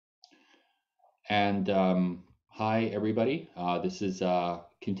And hi, everybody. This is a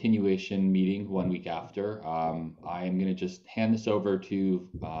continuation meeting 1 week after. I am going to just hand this over to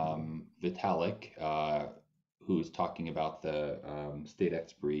Vitalik, who's talking about the state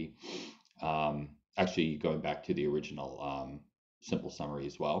expiry. Actually, going back to the original simple summary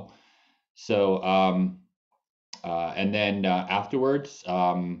as well. So, and then afterwards,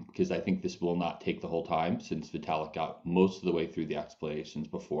 because I think this will not take the whole time since Vitalik got most of the way through the explanations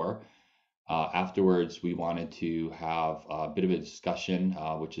before. Afterwards, we wanted to have a bit of a discussion,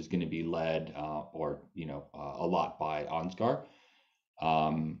 which is going to be led, a lot by Ansgar,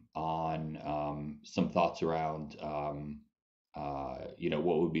 on some thoughts around,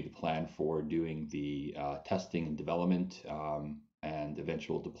 what would be the plan for doing the testing and development and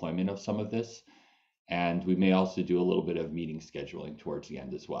eventual deployment of some of this. And we may also do a little bit of meeting scheduling towards the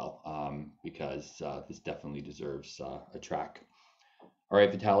end as well, because this definitely deserves a track. All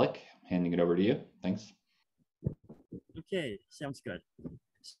right, Vitalik, handing it over to you. Thanks. Okay, sounds good.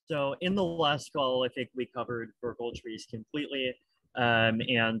 So in the last call, I think we covered Virtual trees completely,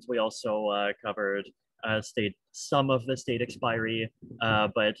 and we also covered some of the state expiry,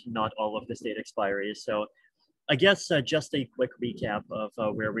 but not all of the state expiry. So I guess just a quick recap of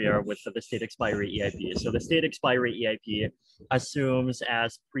where we are with the state expiry EIP. So the state expiry EIP assumes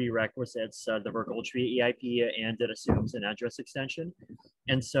as prerequisites the Virtual tree EIP, and it assumes an address extension.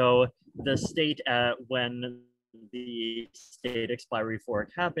 And so the state when the state expiry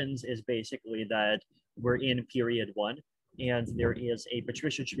fork happens is basically that we're in period 1, and there is a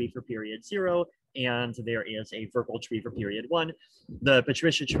Patricia tree for period 0, and there is a Virtual tree for period 1. The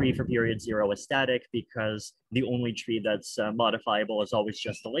Patricia tree for period 0 is static because the only tree that's modifiable is always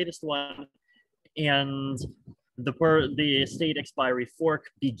just the latest one. And the state expiry fork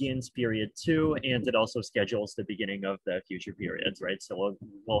begins period 2, and it also schedules the beginning of the future periods, right? So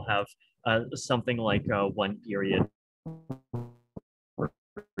we'll have something like 1 period per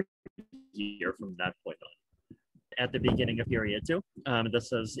year from that point on. At the beginning of period 2,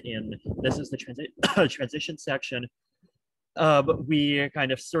 this is the transition section. We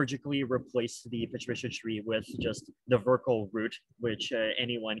kind of surgically replace the Patricia tree with just the Virtual root, which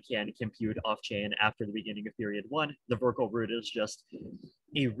anyone can compute off-chain after the beginning of period 1. The Virtual root is just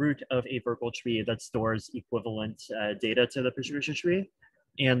a root of a Virtual tree that stores equivalent data to the Patricia tree.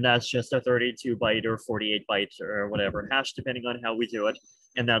 And that's just a 32-byte or 48-byte or whatever hash, depending on how we do it.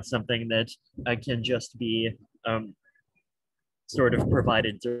 And that's something that can just be sort of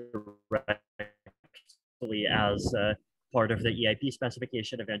provided directly as part of the EIP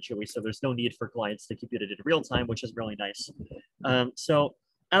specification eventually. So there's no need for clients to compute it in real time, which is really nice. So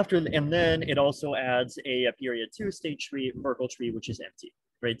and then it also adds a period 2 state tree, Virtual tree, which is empty.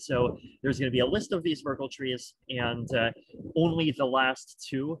 Right, so there's going to be a list of these Virtual trees, and only the last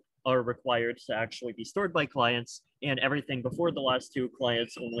 2 are required to actually be stored by clients, and everything before the last 2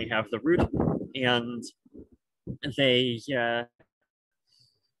 clients only have the root, and they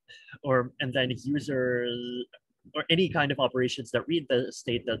and then users or any kind of operations that read the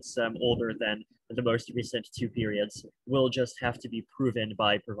state that's older than the most recent 2 periods will just have to be proven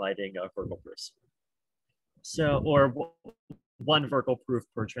by providing Virtual proofs. So, or 1 Virtual proof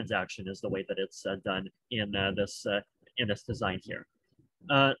per transaction is the way that it's done in this design here.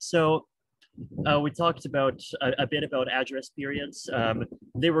 So we talked about a bit about address periods.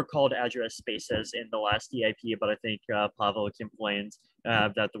 They were called address spaces in the last EIP, but I think Pavel complained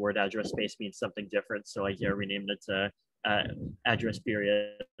that the word address space means something different, so I renamed it to address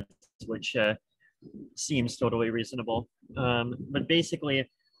periods, which seems totally reasonable. But basically,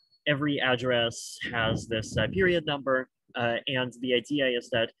 every address has this period number, and the idea is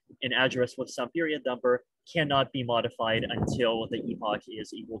that an address with some period number cannot be modified until the epoch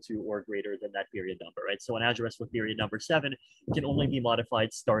is equal to or greater than that period number, right? So an address with period number 7 can only be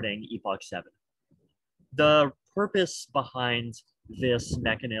modified starting epoch 7. The purpose behind this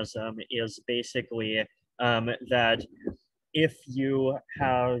mechanism is basically that if you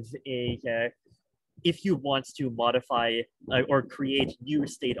have if you want to modify or create new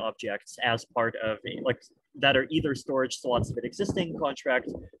state objects as part of that are either storage slots of an existing contract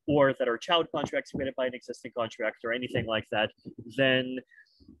or that are child contracts created by an existing contract or anything like that, then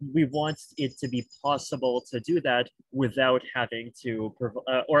we want it to be possible to do that without having to,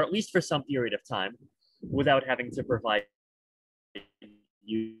 or at least for some period of time, without having to provide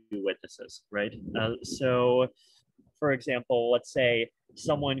new witnesses, right? So, for example, let's say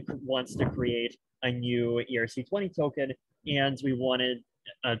someone wants to create a new ERC20 token, and we wanted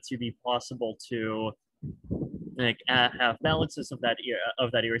to be possible to have balances of that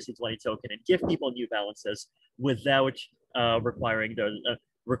ERC20 token and give people new balances without requiring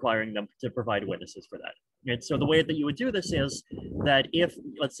requiring them to provide witnesses for that. And so the way that you would do this is that if,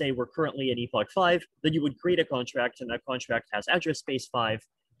 let's say, we're currently in epoch 5, then you would create a contract, and that contract has address space 5.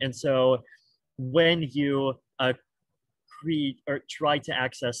 And so when you create or try to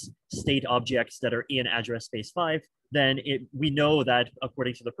access state objects that are in address space 5, then we know that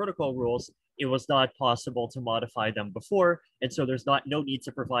according to the protocol rules, it was not possible to modify them before. And so there's no need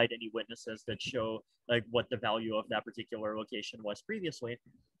to provide any witnesses that show like what the value of that particular location was previously.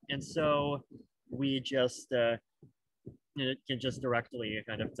 And so we just can just directly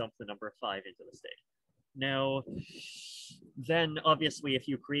kind of dump the number 5 into the state. Now, then obviously, if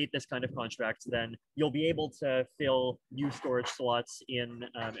you create this kind of contract, then you'll be able to fill new storage slots in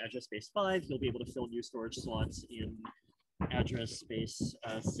address space 5. You'll be able to fill new storage slots in address space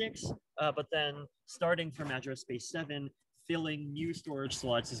 6. But then starting from address space 7, filling new storage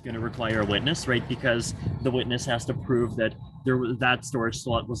slots is going to require a witness, right? Because the witness has to prove that that storage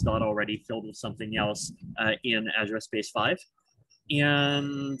slot was not already filled with something else in address space 5.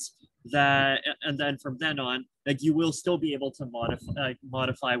 And then from then on, like you will still be able to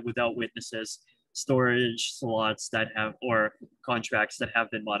modify without witnesses storage slots that have, or contracts that have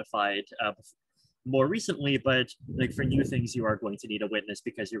been modified more recently, but like for new things you are going to need a witness,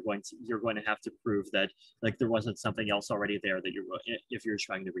 because you're going to have to prove that like there wasn't something else already there that if you're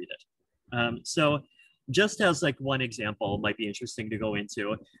trying to read it. So just as like one example might be interesting to go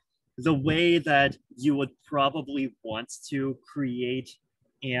into, the way that you would probably want to create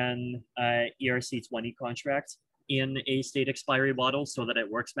an ERC20 contract in a state expiry model so that it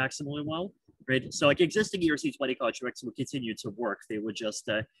works maximally well, right? So like existing ERC20 contracts would continue to work. They would just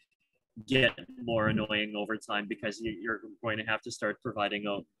get more annoying over time, because you're going to have to start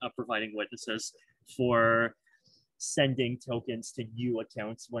providing witnesses for sending tokens to new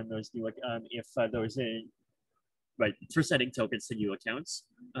accounts when those new for sending tokens to new accounts.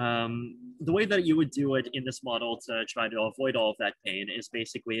 The way that you would do it in this model to try to avoid all of that pain is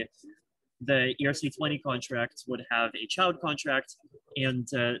basically the ERC20 contract would have a child contract, and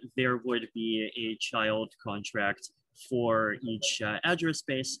there would be a child contract for each address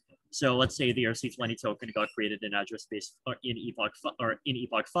space. So let's say the ERC20 token got created in address space in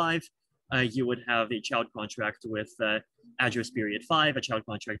epoch 5. You would have a child contract with address period 5, a child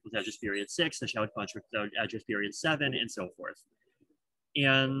contract with address period 6, a child contract with address period 7, and so forth.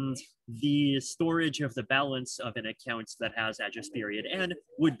 And the storage of the balance of an account that has address period n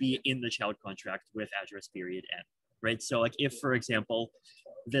would be in the child contract with address period n, right? So like if, for example,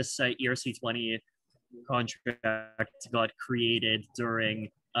 this ERC20 contract got created during,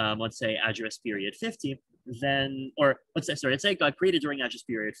 let's say, address period 50, then, or let's say it got created during address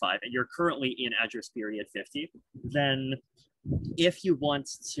period 5, and you're currently in address period 50, then if you want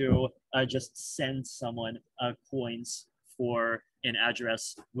to just send someone coins for an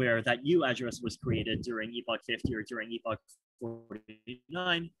address where that new address was created during epoch 50 or during epoch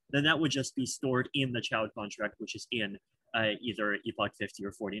 49, then that would just be stored in the child contract, which is in either epoch 50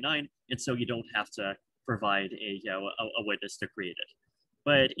 or 49, and so you don't have to provide a witness to create it.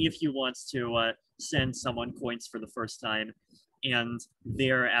 But if you want to send someone coins for the first time, and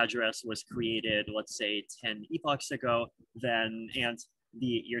their address was created, let's say 10 epochs ago, then, and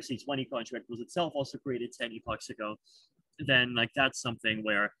the ERC20 contract was itself also created 10 epochs ago, then like that's something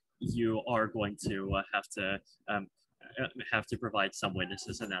where you are going to have to provide some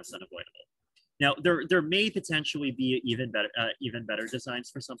witnesses, and that's unavoidable. Now, there may potentially be even better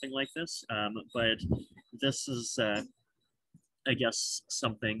designs for something like this, but this is, I guess,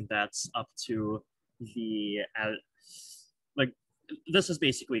 something that's up to the this is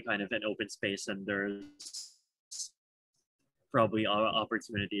basically kind of an open space, and there's probably an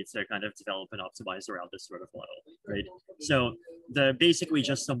opportunity to kind of develop and optimize around this sort of model, right? So basically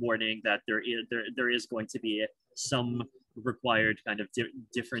just some warning that there is going to be some required kind of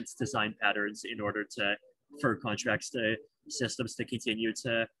different design patterns in order for systems to continue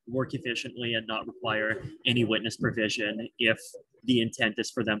to work efficiently and not require any witness provision if the intent is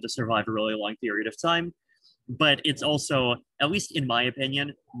for them to survive a really long period of time. But it's also, at least in my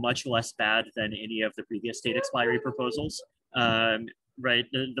opinion, much less bad than any of the previous state expiry proposals. Right,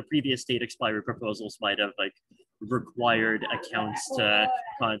 the previous state expiry proposals might have like required accounts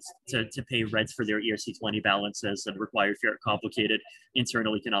to pay rents for their ERC20 balances and required complicated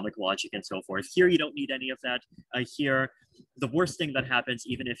internal economic logic and so forth. Here, you don't need any of that. Here, the worst thing that happens,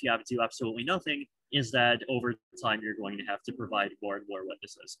 even if you have to do absolutely nothing, is that over time you're going to have to provide more and more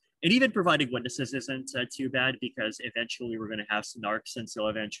witnesses. And even providing witnesses isn't too bad, because eventually we're going to have snarks, and so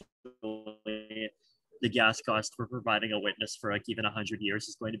eventually the gas cost for providing a witness for like even 100 years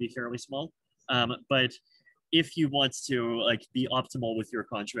is going to be fairly small. But if you want to like be optimal with your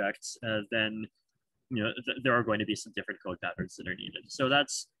contracts, then there are going to be some different code patterns that are needed. So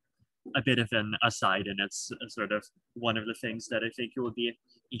that's a bit of an aside, and it's sort of one of the things that I think it would be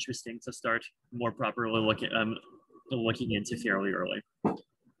interesting to start more properly looking into fairly early.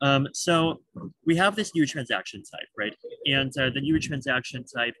 So we have this new transaction type, right? And the new transaction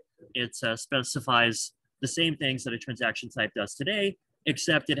type, it specifies the same things that a transaction type does today,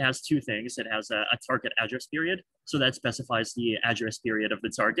 except it has two things. It has a target address period, so that specifies the address period of the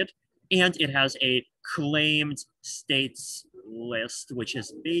target, and it has a claimed states list, which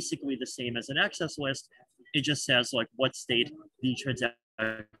is basically the same as an access list. It just says like what state the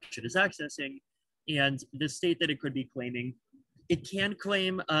transaction is accessing, and the state that it could be claiming. It can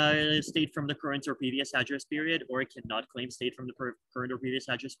claim state from the current or previous address period, or it cannot claim state from the current or previous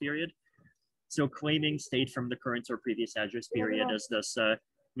address period. So claiming state from the current or previous address period is this,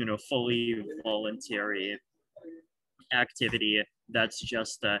 fully voluntary activity that's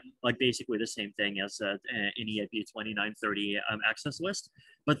just like basically the same thing as an EIP 2930 access list.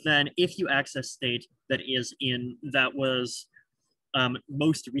 But then if you access state that was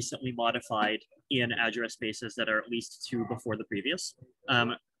most recently modified in address spaces that are at least 2 before the previous,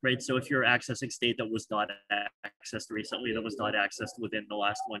 right? So if you're accessing state that was not accessed recently, that was not accessed within the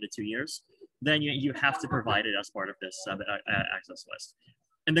last 1 to 2 years, then you have to provide it as part of this access list.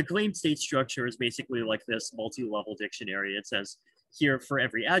 And the claimed state structure is basically like this multi-level dictionary. It says here for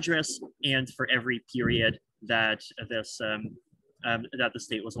every address and for every period that that the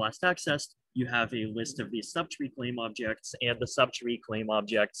state was last accessed, you have a list of these subtree claim objects, and the subtree claim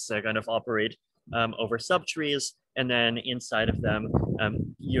objects kind of operate over subtrees, and then inside of them,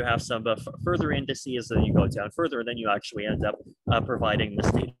 you have some further indices. Then you go down further, then you actually end up providing the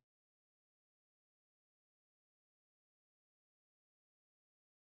state.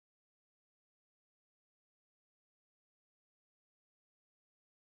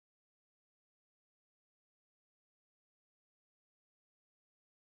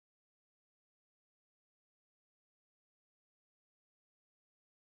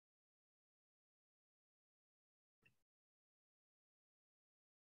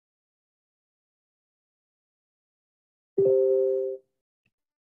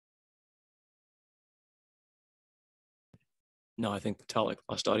 No, I think Vitalik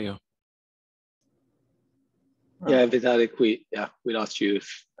lost audio. Yeah, Vitalik, we lost you.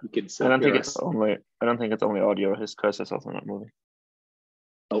 If you could I don't think it's only audio. His cursor's also not moving.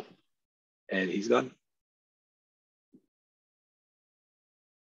 Oh, and he's gone.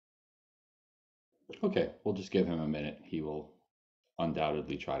 Okay, we'll just give him a minute. He will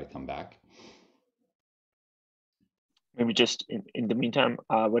undoubtedly try to come back. Maybe just in the meantime,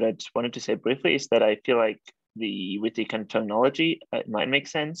 what I just wanted to say briefly is that I feel like with the kind of terminology, it might make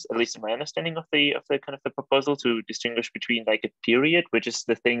sense, at least in my understanding of the kind of the proposal, to distinguish between like a period, which is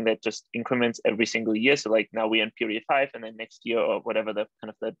the thing that just increments every single year. So like now we're in period 5, and then next year or whatever the kind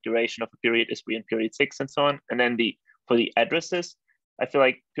of the duration of a period is, we're in period 6 and so on. And then for the addresses, I feel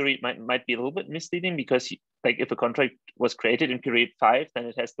like period might be a little bit misleading, because like if a contract was created in period 5, then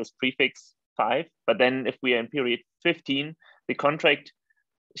it has this prefix 5. But then if we are in period 15, the contract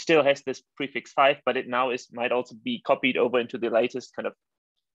still has this prefix 5, but it now might also be copied over into the latest kind of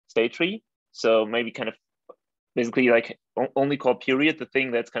state tree. So maybe kind of basically like only call period the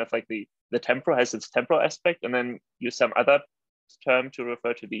thing that's kind of like the temporal, has its temporal aspect, and then use some other term to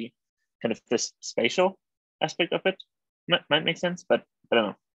refer to the kind of this spatial aspect of it. Might make sense, but I don't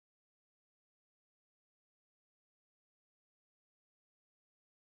know.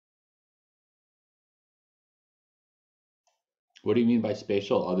 What do you mean by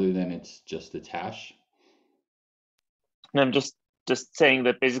spatial, other than it's just a hash? And I'm just saying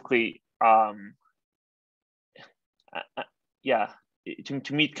that basically, yeah,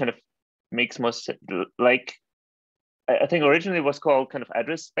 to me it kind of makes most like, I think originally it was called kind of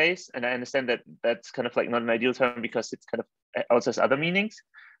address space, and I understand that that's kind of like not an ideal term because it's kind of also has other meanings,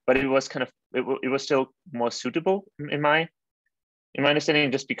 but it was kind of it was still more suitable in my understanding,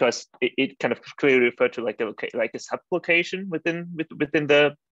 just because it kind of clearly referred to like a sublocation within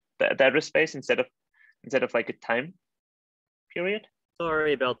the address space instead of like a time period.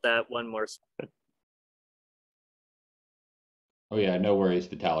 Sorry about that. One more. Oh yeah, no worries,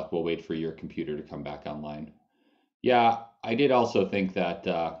 Vitalik. We'll wait for your computer to come back online. Yeah, I did also think that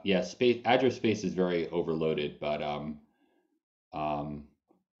yeah, address space is very overloaded, but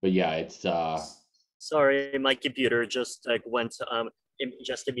yeah, it's Sorry, my computer just like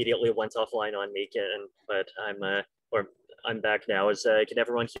just immediately went offline on me, but I'm back now. Can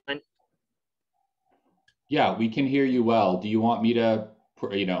everyone hear me? Yeah, we can hear you well. Do you want me to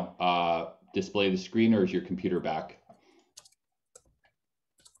display the screen, or is your computer back?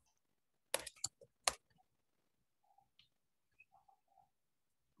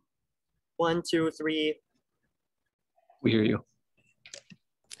 One, two, three. We hear you.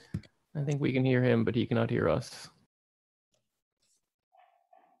 I think we can hear him, but he cannot hear us.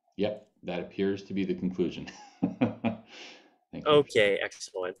 Yep, that appears to be the conclusion. Thank you. Okay,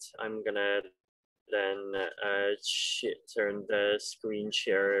 excellent. I'm gonna then turn the screen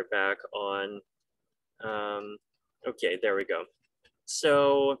share back on. Okay, there we go.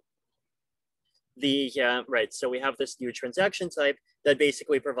 So right, so we have this new transaction type that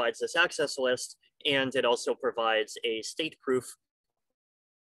basically provides this access list, and it also provides a state proof,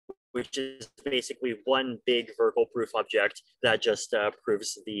 which is basically one big verbal proof object that just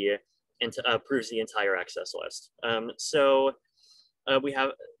proves the entire access list. So we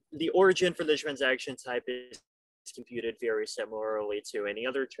have the origin for the transaction type is computed very similarly to any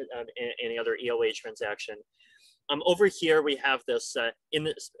other ELA transaction. Over here we have this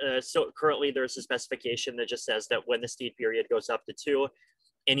so currently there's a specification that just says that when the state period goes up to 2,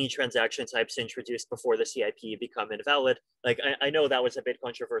 any transaction types introduced before the CIP become invalid. Like I know that was a bit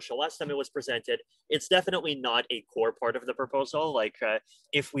controversial last time it was presented. It's definitely not a core part of the proposal. Like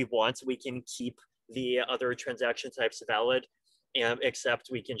if we want, we can keep the other transaction types valid, except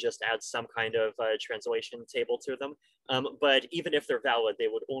we can just add some kind of translation table to them. But even if they're valid, they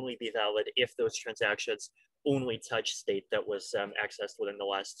would only be valid if those transactions only touch state that was accessed within the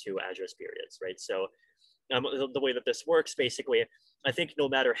last 2 address periods, right? So the way that this works, basically, I think no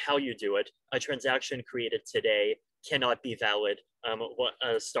matter how you do it, a transaction created today cannot be valid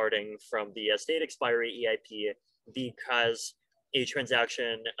starting from the state expiry EIP, because a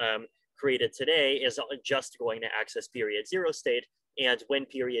transaction created today is just going to access period 0 state, and when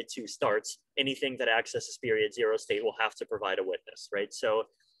period 2 starts, anything that accesses period 0 state will have to provide a witness, right? So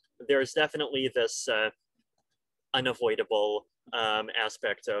there's definitely this unavoidable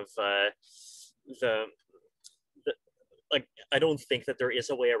aspect of like, I don't think that there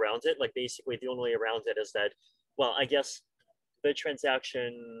is a way around it. Like, basically the only way around it is that, well, I guess the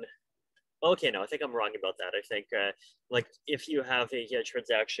transaction, okay, no, I think I'm wrong about that. I think like if you have a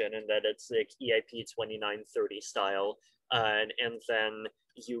transaction and that it's like EIP 2930 style, and then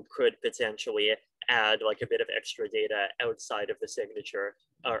you could potentially add like a bit of extra data outside of the signature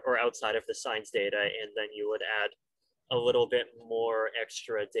or outside of the signs data, and then you would add a little bit more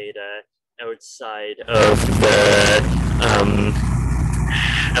extra data outside of the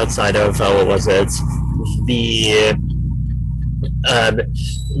what was it, the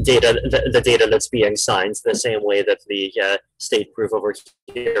data that's being signed, the same way that the state proof over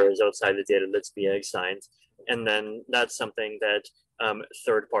here is outside the data that's being signed. And then that's something that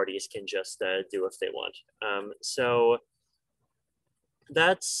third parties can just do if they want. So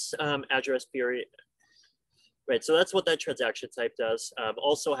that's address period. Right, so that's what that transaction type does.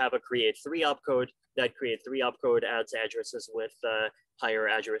 Also have a create 3 opcode. That create 3 opcode adds addresses with higher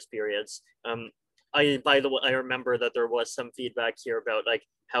address periods. By the way, I remember that there was some feedback here about like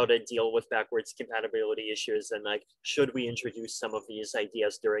how to deal with backwards compatibility issues, and like should we introduce some of these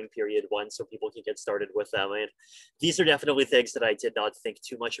ideas during period 1 so people can get started with them. And these are definitely things that I did not think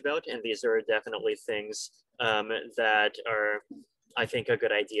too much about, and these are definitely things that are, I think, a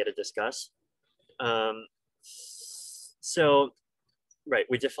good idea to discuss. So, right,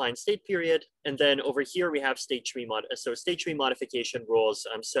 we define state period, and then over here we have state tree modification rules.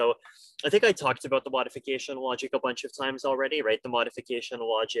 So I think I talked about the modification logic a bunch of times already, right? The modification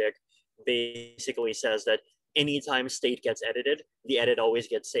logic basically says that anytime state gets edited, the edit always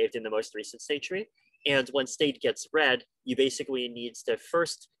gets saved in the most recent state tree. And when state gets read, you basically need to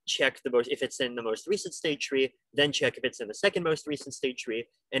first check if it's in the most recent state tree, then check if it's in the second most recent state tree.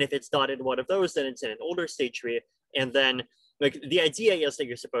 And if it's not in one of those, then it's in an older state tree. And then like the idea is that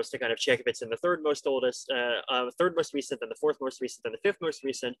you're supposed to kind of check if it's in the third most recent, then the fourth most recent, then the fifth most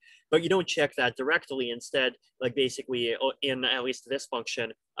recent, but you don't check that directly. Instead, like basically in at least this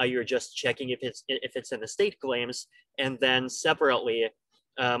function, you're just checking if it's in the state claims, and then separately,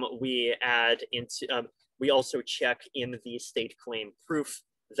 we also check in the state claim proof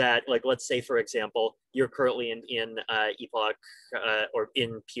that, like, let's say, for example, you're currently in epoch or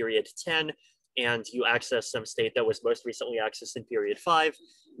in period 10, and you access some state that was most recently accessed in period 5,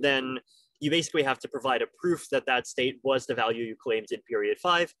 then you basically have to provide a proof that that state was the value you claimed in period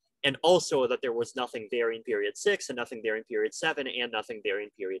 5, and also that there was nothing there in period 6, and nothing there in period 7, and nothing there in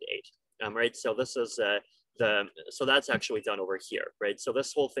period 8. Right, so this is so that's actually done over here, right? So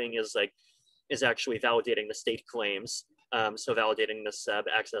this whole thing is actually validating the state claims. So validating this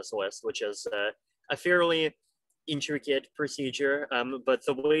access list, which is a fairly intricate procedure, but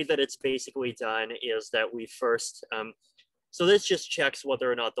the way that it's basically done is that we first, so this just checks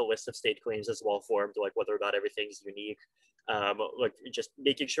whether or not the list of state claims is well formed, like whether or not everything's unique, like just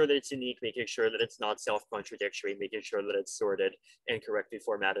making sure that it's unique, making sure that it's not self-contradictory, making sure that it's sorted and correctly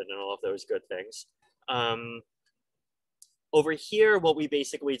formatted and all of those good things. Over here, what we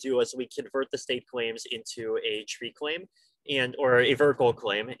basically do is we convert the state claims into a tree claim or a vertical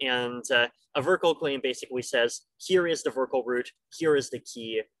claim. And a vertical claim basically says, here is the vertical root, here is the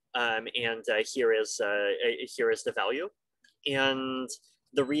key, and here is the value. And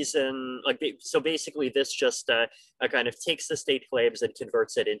the reason, like, so basically this just kind of takes the state claims and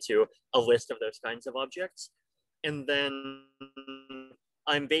converts it into a list of those kinds of objects. And then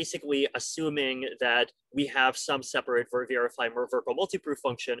I'm basically assuming that we have some separate verify vertical multiproof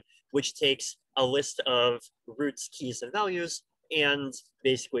function, which takes a list of roots, keys, and values, and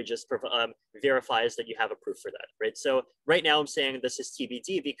basically just verifies that you have a proof for that, right? So right now I'm saying this is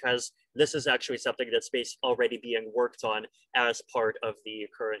TBD because this is actually something that's already being worked on as part of the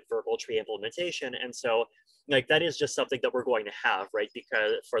current verbal tree implementation. And so like that is just something that we're going to have, right?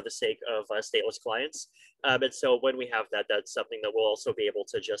 Because for the sake of stateless clients. And so when we have that, that's something that we'll also be able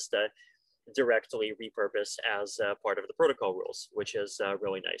to just directly repurpose as part of the protocol rules, which is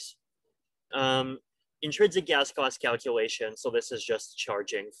really nice. Intrinsic gas cost calculation. So this is just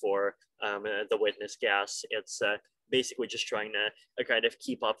charging for the witness gas. It's basically just trying to kind of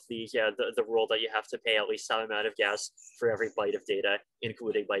keep up the rule that you have to pay at least some amount of gas for every byte of data,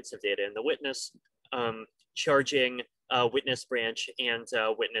 including bytes of data in the witness. Charging witness branch and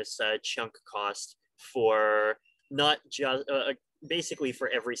witness chunk cost for not just basically for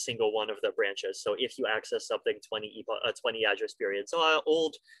every single one of the branches. So if you access something 20 address periods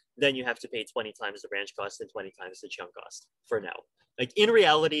old, then you have to pay 20 times the branch cost and 20 times the chunk cost for now. Like in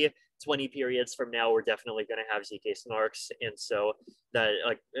reality, 20 periods from now, we're definitely going to have ZK snarks. And so that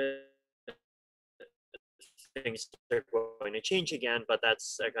like things are going to change again, but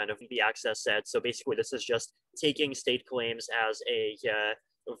that's kind of the access set. So basically this is just taking state claims as a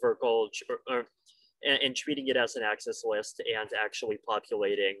vertical and treating it as an access list and actually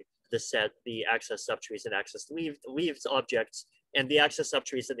populating the access subtrees and access leaved objects. And the access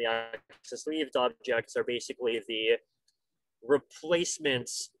subtrees and the access leaved objects are basically the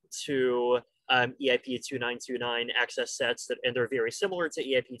replacements to EIP 2929 access sets and they're very similar to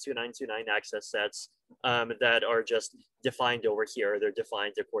EIP 2929 access sets that are just defined over here. They're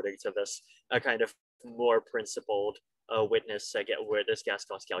defined according to this kind of more principled witness gas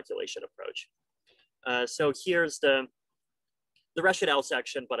cost calculation approach. So here's the rationale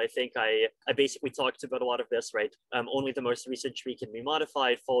section, but I think I basically talked about a lot of this, right? Only the most recent tree can be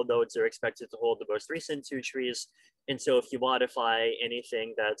modified. Full nodes are expected to hold the most recent 2 trees. And so if you modify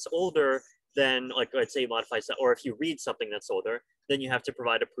anything that's older, then like let's say you modify, or if you read something that's older, then you have to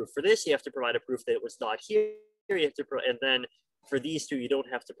provide a proof for this. You have to provide a proof that it was not here. You have to, and then for these 2, you don't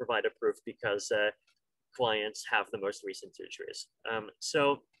have to provide a proof because clients have the most recent 2 trees.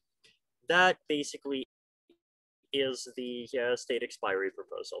 So that basically is the state expiry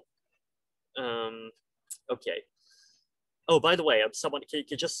proposal. Okay. Oh, by the way,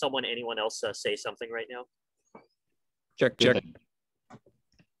 could anyone else say something right now? Check.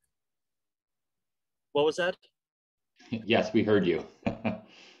 What was that? Yes, we heard you.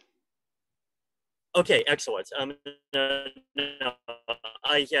 Okay, excellent. No,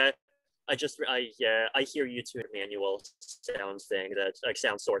 I hear you to a manual sound thing that like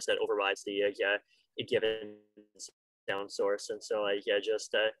sound source that overrides the a given sound source, and so I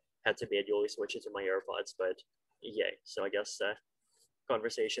just had to manually switch it to my AirPods. But yay! So I guess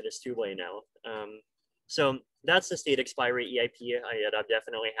conversation is two-way now. So that's the state expiry EIP. I'm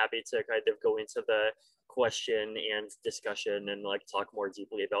definitely happy to kind of go into the question and discussion and like talk more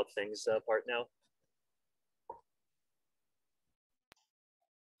deeply about things part now.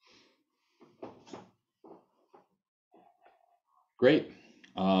 Great.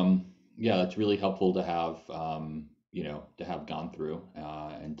 Yeah, that's really helpful to have, you know, to have gone through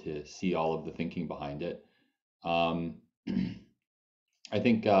and to see all of the thinking behind it. I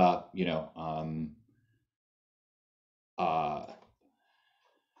think, you know, I'll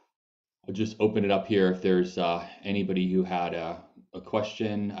just open it up here if there's anybody who had a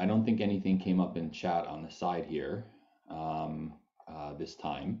question. I don't think anything came up in chat on the side here this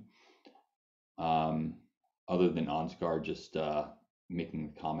time, other than Ansgar just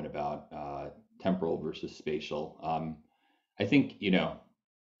making a comment about temporal versus spatial. I think, you know,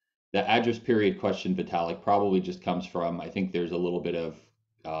 the address period question, Vitalik, probably just comes from, I think there's a little bit of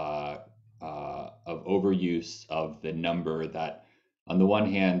overuse of the number that On the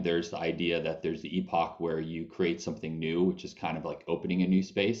one hand, there's the idea that there's the epoch where you create something new, which is kind of like opening a new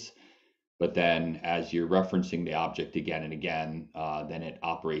space. But then as you're referencing the object again and again, then it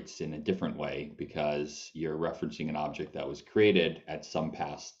operates in a different way because you're referencing an object that was created at some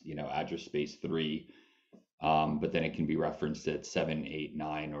past, address space 3, but then it can be referenced at 7, 8,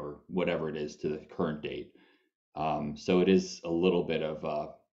 9, or whatever it is to the current date. So it is a little bit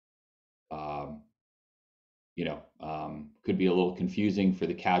of could be a little confusing for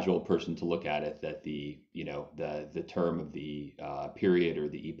the casual person to look at it, that the term of the period or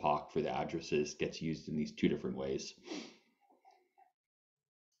the epoch for the addresses gets used in these two different ways.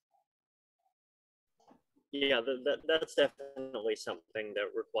 Yeah, that's definitely something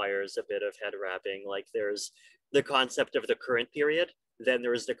that requires a bit of head wrapping. Like there's the concept of the current period, then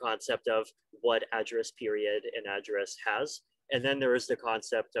there's the concept of what address period an address has, and then there is the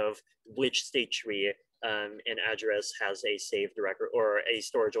concept of which state tree an address has a saved record, or a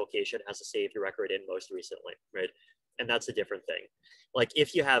storage location has a saved record in most recently, right? And that's a different thing. Like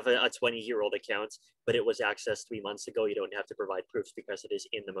if you have a 20-year-old account, but it was accessed 3 months ago, you don't have to provide proofs because it is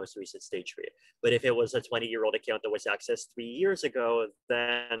in the most recent state tree. But if it was a 20-year-old account that was accessed 3 years ago,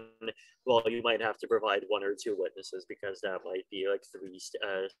 then, well, you might have to provide 1 or 2 witnesses because that might be like 3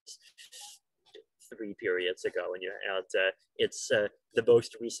 periods ago, and you add it's the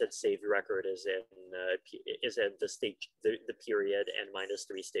most recent saved record is in the state the period and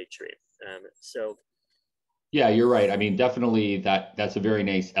 -3 state tree. So yeah, you're right. I mean, definitely that's a very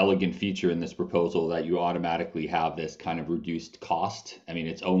nice, elegant feature in this proposal that you automatically have this kind of reduced cost. I mean,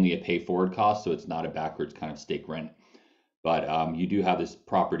 it's only a pay forward cost, so it's not a backwards kind of stake rent. But you do have this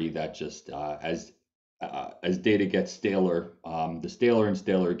property that just as data gets staler, the staler and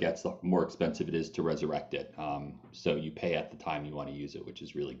staler gets, the more expensive it is to resurrect it. So you pay at the time you want to use it, which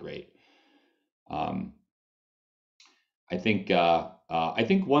is really great. I think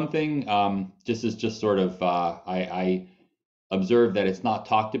one thing, just sort of, I observed that it's not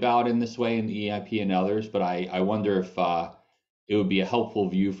talked about in this way in the EIP and others, but I wonder if it would be a helpful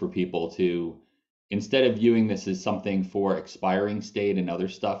view for people to, instead of viewing this as something for expiring state and other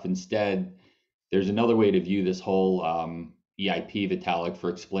stuff, instead, there's another way to view this whole EIP, Vitalik, for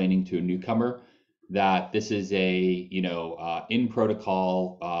explaining to a newcomer that this is a, in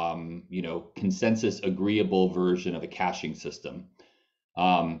protocol, consensus agreeable version of a caching system,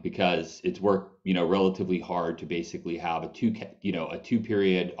 because it's worked, relatively hard to basically have a two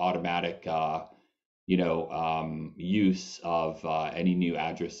period automatic, use of any new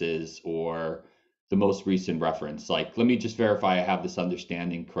addresses or the most recent reference. Like, let me just verify I have this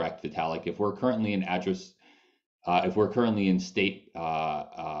understanding correct, Vitalik. If we're currently in address, if we're currently in state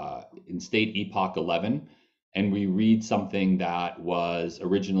epoch 11, and we read something that was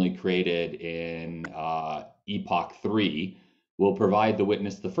originally created in epoch 3, we'll provide the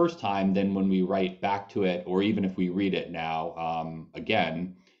witness the first time. Then when we write back to it, or even if we read it now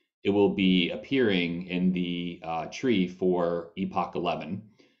again, it will be appearing in the tree for epoch 11.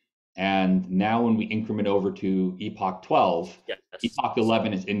 And now when we increment over to epoch 12, yes, epoch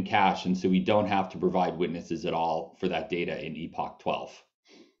 11 is in cache, and so we don't have to provide witnesses at all for that data in epoch 12.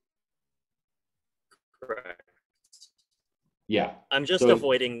 Correct. Yeah. I'm just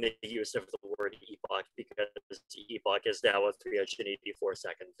avoiding the use of the word epoch because epoch is now a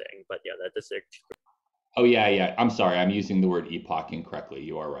 384-second thing, but yeah, that is it. Oh, yeah. I'm sorry. I'm using the word epoch incorrectly.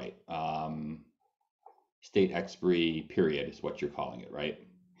 You are right. State expiry period is what you're calling it, right?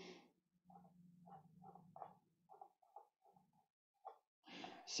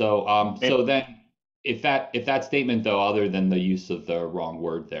 So, so then if that statement, though, other than the use of the wrong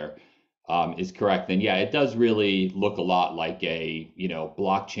word there, is correct, then yeah, it does really look a lot like a,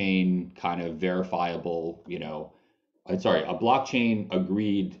 blockchain kind of verifiable, a blockchain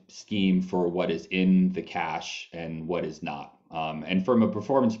agreed scheme for what is in the cache and what is not. And from a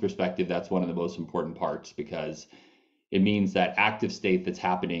performance perspective, that's one of the most important parts, because it means that active state that's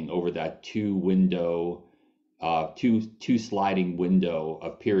happening over that two sliding window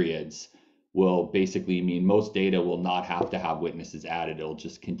of periods will basically mean most data will not have to have witnesses added. It'll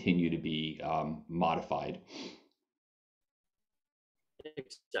just continue to be modified.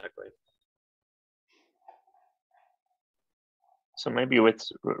 Exactly. So maybe with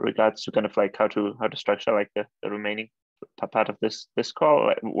regards to kind of like how to structure like the remaining part of this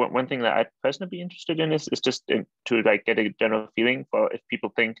call, one thing that I'd personally be interested in is just to like get a general feeling for if people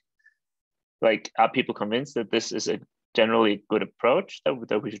think, like, are people convinced that this is a generally good approach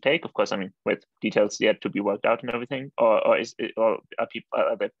that we should take? Of course, I mean, with details yet to be worked out and everything, or are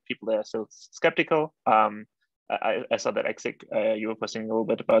there people that are still skeptical? I saw that Exik, you were posting a little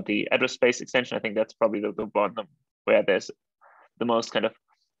bit about the address space extension. I think that's probably the one where there's the most kind of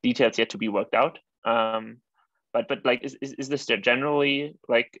details yet to be worked out. But like, is this generally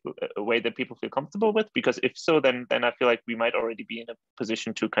like a way that people feel comfortable with? Because if so, then I feel like we might already be in a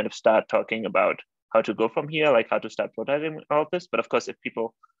position to kind of start talking about how to go from here, like how to start prototyping all of this. But of course,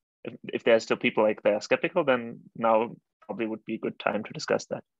 if there's still people like they're skeptical, then now probably would be a good time to discuss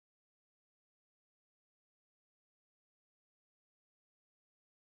that.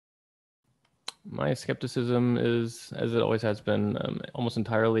 My skepticism is, as it always has been, almost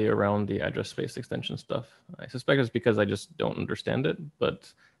entirely around the address space extension stuff. I suspect it's because I just don't understand it,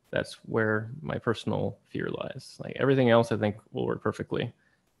 but that's where my personal fear lies. Like everything else, I think will work perfectly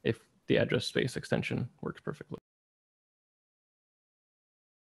if the address space extension works perfectly.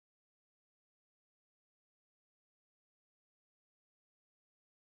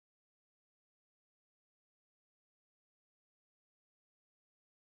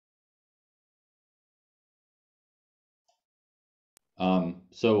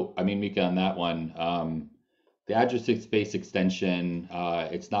 So, I mean, Mika, on that one, the address space extension,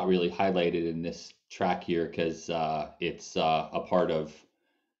 it's not really highlighted in this track here because it's a part of,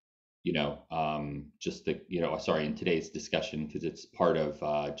 just the, sorry, in today's discussion, because it's part of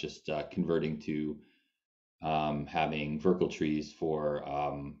just converting to having Verkle trees for,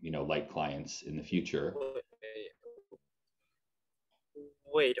 light clients in the future.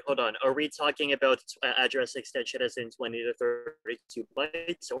 Wait, hold on. Are we talking about address extension as in 20 to 32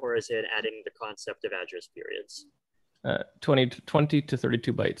 bytes, or is it adding the concept of address periods? 20 to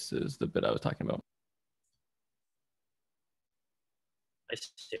 32 bytes is the bit I was talking about. I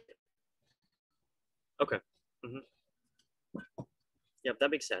see. Okay. Mm-hmm. Yeah,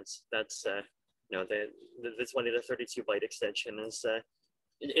 that makes sense. That's the 20 to 32 byte extension is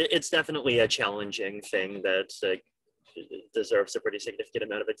it's definitely a challenging thing that deserves a pretty significant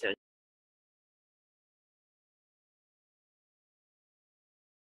amount of attention.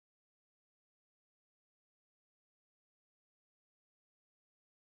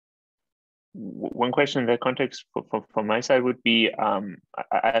 One question in that context from my side would be,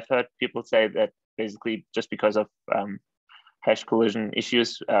 I've heard people say that basically just because of hash collision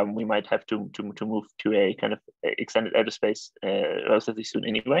issues, we might have to move to a kind of extended address space relatively soon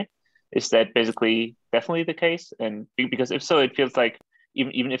anyway. Is that basically definitely the case? And because if so, it feels like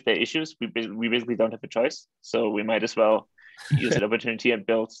even if there are issues, we basically don't have a choice. So we might as well use that opportunity and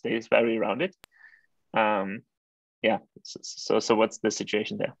build Stateless Ethereum around it. Yeah. So what's the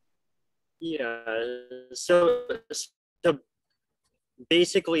situation there? Yeah. So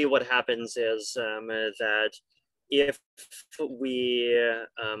basically, what happens is that if we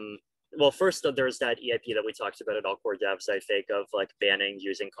well, first there's that EIP that we talked about at All Core Devs, I think, of like banning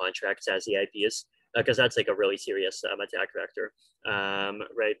using contracts as EIPs, because that's like a really serious attack vector,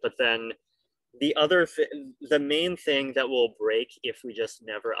 right? But then the main thing that will break if we just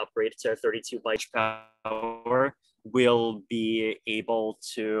never upgrade to 32 byte power will be able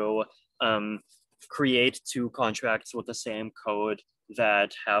to create two contracts with the same code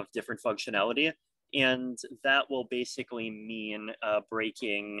that have different functionality. And that will basically mean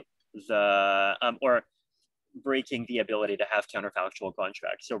breaking the ability to have counterfactual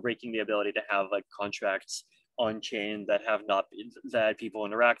contracts. So breaking the ability to have like contracts on chain that have not that people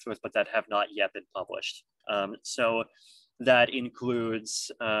interact with, but that have not yet been published. So that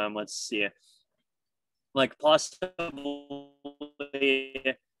includes, let's see, like possibly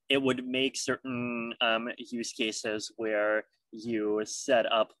it would make certain use cases where you set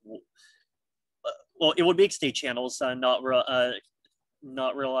up. Well, it would make state channels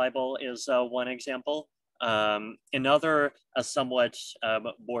not reliable is one example. Another, a somewhat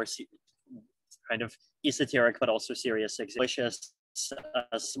more kind of esoteric but also serious example,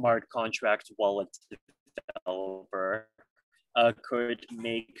 a smart contract wallet developer could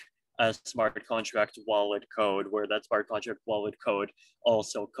make a smart contract wallet code where that smart contract wallet code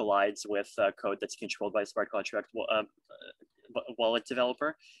also collides with code that's controlled by a smart contract wallet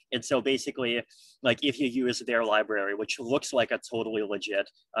developer. And so basically, like if you use their library, which looks like a totally legit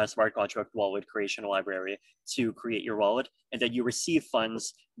smart contract wallet creation library to create your wallet, and then you receive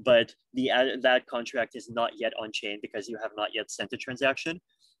funds, but that contract is not yet on chain because you have not yet sent a transaction,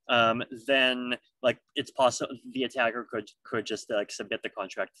 then like it's possible the attacker could just like submit the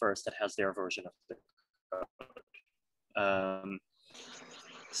contract first that has their version of the code.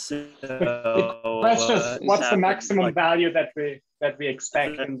 So the question is, what's the maximum value that we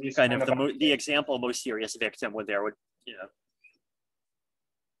expect in these kind of the example most serious victim would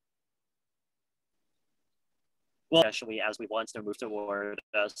well, especially as we want to move toward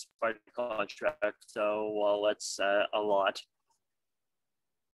a smart contract, so well, it's a lot.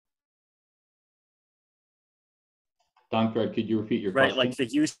 Dankred, could you repeat your right, question? like the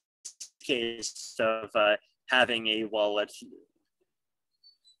use case of having a wallet.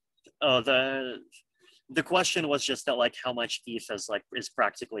 Oh, the question was just that, like, how much ETH is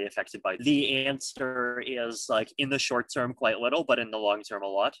practically affected by. The answer is, like, in the short term quite little, but in the long term a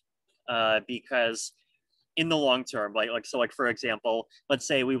lot, because in the long term, like for example, let's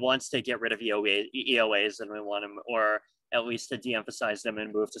say we want to get rid of EOAs and we want them, or at least to de-emphasize them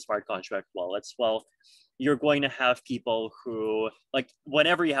and move to smart contract wallets. Well, you're going to have people who, like,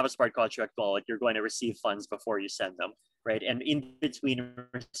 whenever you have a smart contract wallet, you're going to receive funds before you send them, right? And in between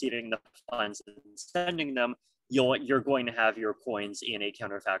receiving the funds and sending them, you're going to have your coins in a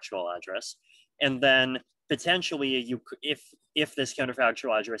counterfactual address. And then potentially, if this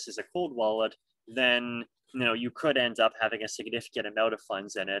counterfactual address is a cold wallet, then you could end up having a significant amount of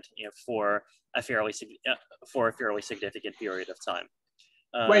funds in it for a fairly significant period of time.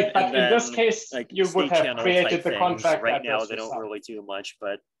 Wait, but in this case, like, you would have created the contract right now. They yourself. don't really do much,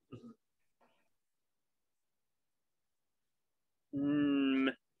 but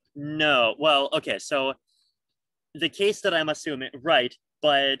no. Well, okay. So the case that I'm assuming, right?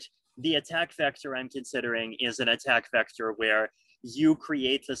 But the attack vector I'm considering is an attack vector where you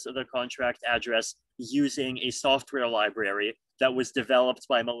create the contract address using a software library that was developed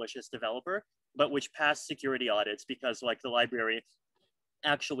by a malicious developer, but which passed security audits because, like, the library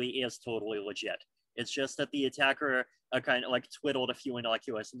actually is totally legit. It's just that the attacker kind of, like, twiddled a few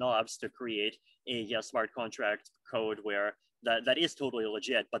innocuous knobs to create a smart contract code where that is totally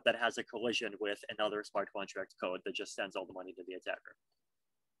legit, but that has a collision with another smart contract code that just sends all the money to the attacker.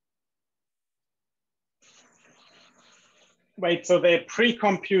 Wait, so they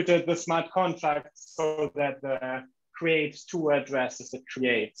pre-computed the smart contract so that the create two addresses it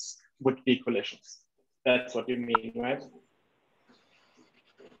creates would be collisions. That's what you mean, right?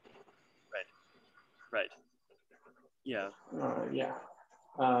 Right. Yeah. Yeah.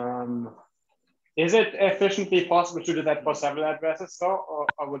 Is it efficiently possible to do that for several addresses, though,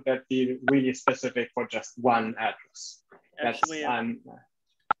 or would that be really specific for just one address? Actually,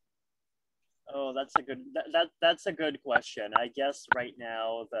 that's a good question. I guess right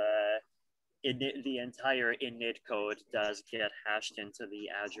now the entire init code does get hashed into the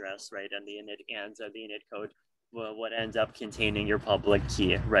address, right? And the init code would end up containing your public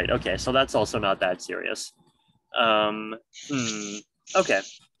key, right? Okay, so that's also not that serious. Okay,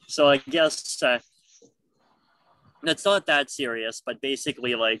 so I guess that's not that serious, but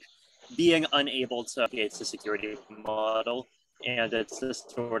basically, like, being unable to create the security model, and it's this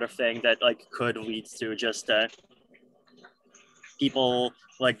sort of thing that, like, could lead to just people,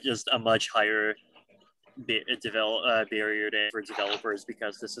 like, just a much higher barrier for developers,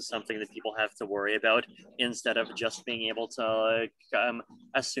 because this is something that people have to worry about instead of just being able to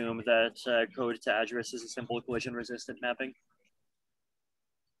assume that code to address is a simple collision resistant mapping.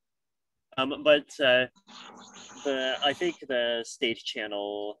 But I think the state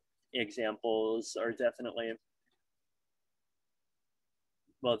channel examples are definitely,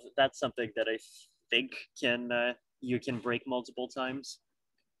 well, that's something that I think you can break multiple times.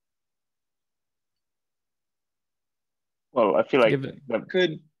 Well, I feel like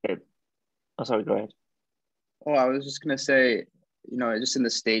Oh, sorry, go ahead. Oh, I was just gonna say, just in the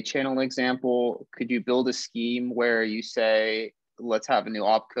state channel example, could you build a scheme where you say, let's have a new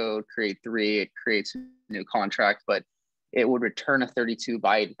opcode, create 3, it creates a new contract, but it would return a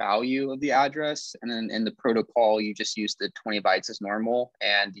 32-byte value of the address, and then in the protocol you just use the 20 bytes as normal,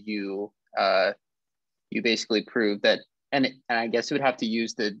 and you basically prove that. And I guess it would have to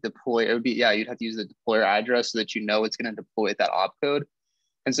use the deploy. It would be, you'd have to use the deployer address so that it's going to deploy that opcode.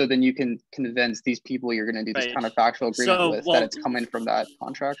 And so then you can convince these people you're going to do this counterfactual agreement that it's coming from that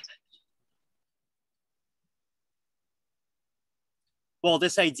contract. Well,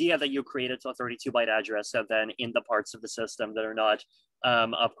 this idea that you created a 32-byte address, and then in the parts of the system that are not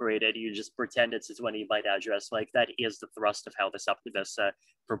upgraded, you just pretend it's a 20-byte address. Like, that is the thrust of how this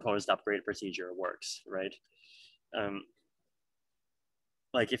proposed upgrade procedure works, right?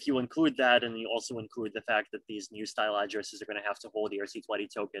 Like, if you include that, and you also include the fact that these new style addresses are going to have to hold ERC20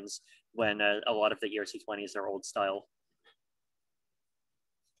 tokens when a lot of the ERC20s are old style.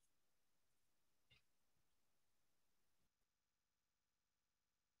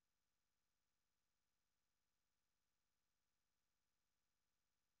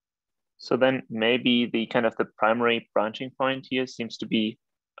 So then maybe the primary branching point here seems to be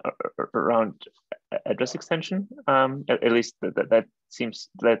around address extension. At least that seems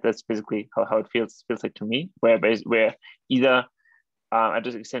that's basically how it feels like to me, where either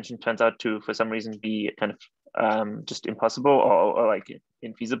address extension turns out to, for some reason, be just impossible or like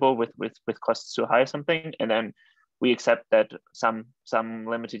infeasible with costs too high or something, and then we accept that some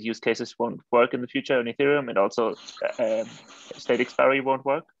limited use cases won't work in the future on Ethereum, and also state expiry won't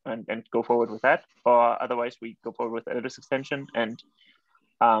work, and go forward with that. Or otherwise, we go forward with address extension and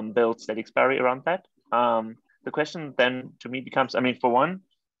build state expiry around that. The question then to me becomes, I mean, for one,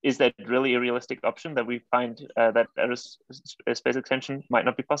 is that really a realistic option that we find that address space extension might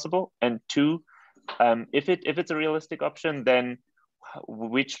not be possible? And two, if it's a realistic option, then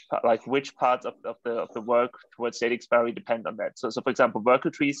which parts of the work towards state expiry depend on that? So for example,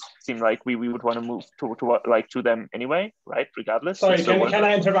 worker trees seem like we would want to move to them anyway, right? Regardless. Sorry, can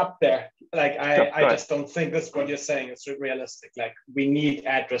I interrupt there? Like I just don't think this what you're saying is realistic. Like we need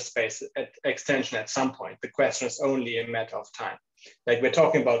address space extension at some point. The question is only a matter of time. Like we're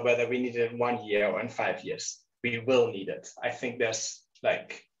talking about whether we need it in 1 year or in 5 years. We will need it. I think there's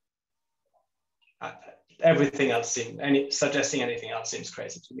like everything else suggesting anything else seems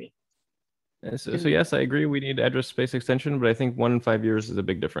crazy to me. So yes, I agree. We need address space extension, but I think 1 in 5 years is a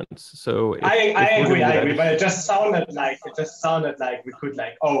big difference. So I agree, but it just sounded like we could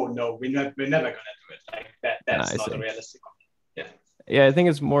like, oh no, we're never gonna do it. Like that's not a realistic one. Yeah. Yeah, I think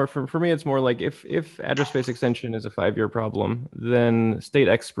it's more for me. It's more like if address space extension is a 5-year problem, then state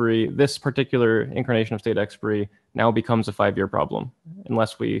expiry, this particular incarnation of state expiry, now becomes a 5-year problem,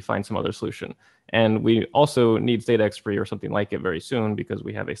 unless we find some other solution. And we also need state expiry or something like it very soon because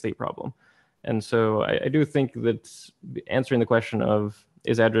we have a state problem. And so I do think that answering the question of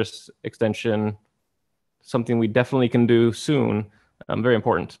is address extension something we definitely can do soon, very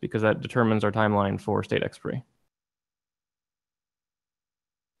important because that determines our timeline for state expiry.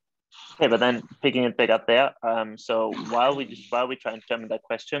 Okay, but then picking it back up there. So while we try and determine that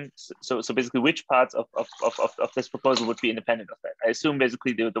question, so basically, which parts of this proposal would be independent of that? I assume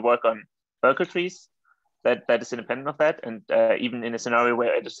basically the work on worker trees that is independent of that, and even in a scenario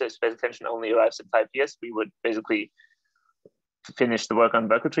where address space extension only arrives in 5 years, we would basically finish the work on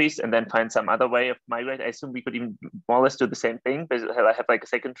worker trees and then find some other way of migrate. I assume we could even more or less do the same thing. Basically, have like a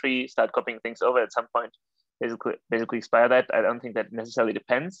second tree, start copying things over at some point. Basically expire that. I don't think that necessarily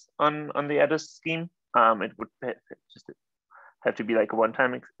depends on the address scheme. It would just have to be like a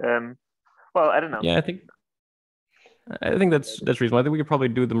one-time. Well, I don't know. Yeah, I think that's reasonable. I think we could probably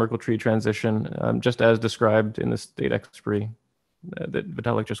do the Merkle tree transition just as described in the state expiry that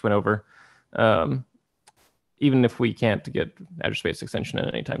Vitalik just went over. Even if we can't get address space extension in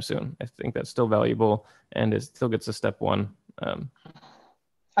anytime soon, I think that's still valuable and it still gets to step 1.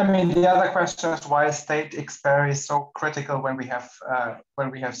 I mean, the other question is why state expiry is so critical when we have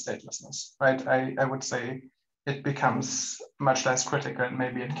statelessness, right? I would say it becomes much less critical, and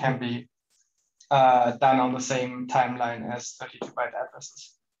maybe it can be done on the same timeline as 32-byte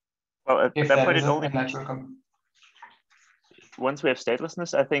addresses. Well, at that point, it only once we have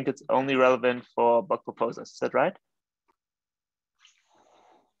statelessness, I think it's only relevant for block proposers. Is that right?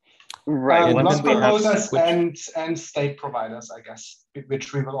 Right. Block proposers and state providers, I guess,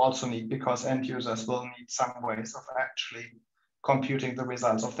 which we will also need because end users will need some ways of actually computing the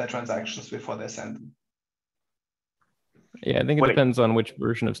results of their transactions before they send them. Yeah, I think it depends on which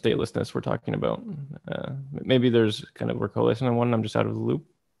version of statelessness we're talking about. Maybe there's kind of we're coalescing on one. I'm just out of the loop.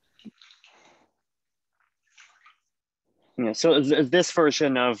 Yeah. So this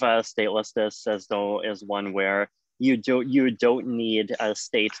version of statelessness is one where you don't need a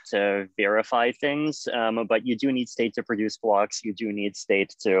state to verify things, but you do need state to produce blocks. You do need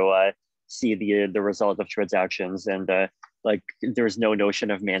state to see the result of transactions, and like there's no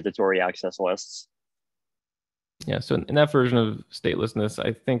notion of mandatory access lists. Yeah, so in that version of statelessness,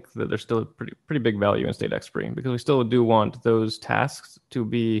 I think that there's still a pretty big value in state expiry because we still do want those tasks to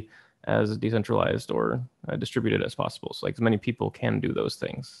be as decentralized or distributed as possible. So like as many people can do those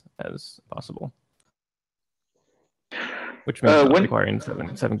things as possible. Which means requiring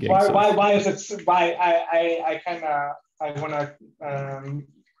 7 gigs. Why is it? Why I wanna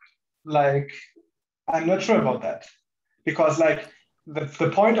like I'm not sure about that because like the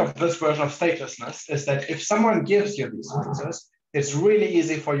point of this version of statelessness is that if someone gives you these answers, it's really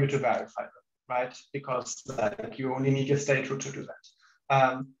easy for you to verify them, right? Because like you only need your state root to do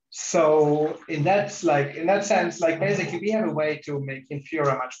that. So in that sense, like basically we have a way to make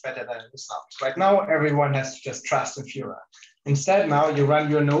Infura much better than it is now. Right now, everyone has to just trust Infura. Instead, now you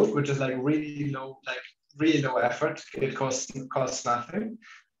run your node, which is like really low effort. It costs nothing,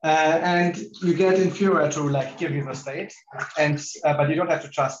 and you get Infura to like give you the state, and but you don't have to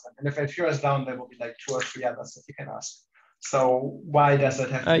trust them. And if Infura is down, there will be like 2 or 3 others that you can ask. So why does it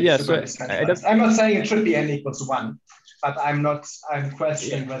have to be super decentralized? I'm not saying it should be n equals 1. But I'm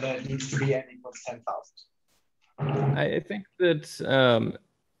questioning whether it needs to be n equals 10,000. I think that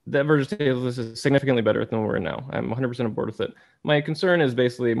that version of stateless is significantly better than we're in now. I'm 100% on board with it. My concern is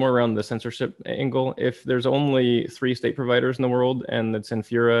basically more around the censorship angle. If there's only 3 state providers in the world, and it's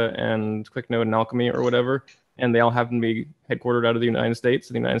Infura and QuickNode and Alchemy or whatever, and they all happen to be headquartered out of the United States,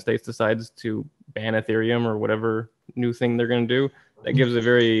 and the United States decides to ban Ethereum or whatever new thing they're going to do, that gives a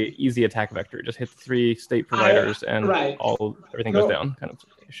very easy attack vector. Just hit the 3 state providers and everything goes down kind of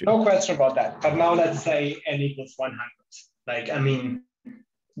issue. No question about that. But now let's say n equals 100. Like, I mean,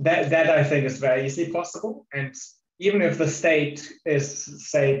 that I think is very easily possible. And even if the state is,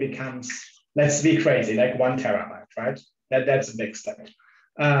 say, becomes, let's be crazy, like 1 terabyte, right? That's a big step.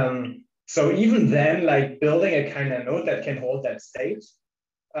 So even then, like building a kind of node that can hold that state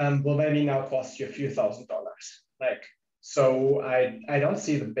will maybe now cost you a few $1,000s. Like, so I don't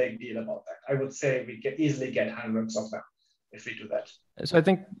see the big deal about that. I would say we can easily get hundreds of them if we do that. So I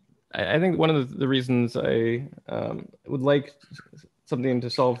think one of the reasons I would like something to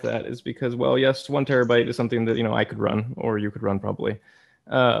solve that is because, well, yes, 1 terabyte is something that, you know, I could run, or you could run probably.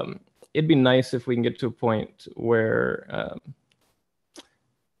 It'd be nice if we can get to a point where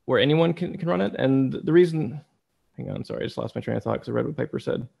anyone can run it. And the reason, hang on, sorry, I just lost my train of thought because I read what Piper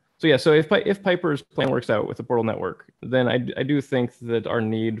said. So yeah, so if Piper's plan works out with the Portal network, then I do think that our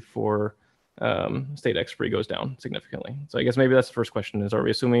need for state expiry goes down significantly. So I guess maybe that's the first question: is, are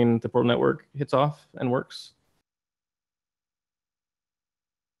we assuming the Portal network hits off and works?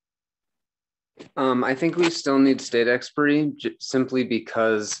 I think we still need state expiry simply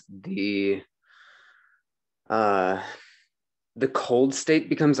because the cold state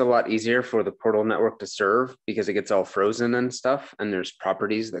becomes a lot easier for the Portal network to serve because it gets all frozen and stuff, and there's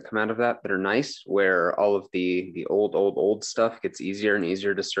properties that come out of that that are nice, where all of the old stuff gets easier and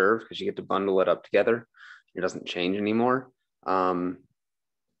easier to serve because you get to bundle it up together. It doesn't change anymore.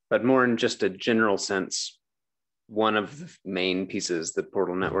 But more in just a general sense, one of the main pieces that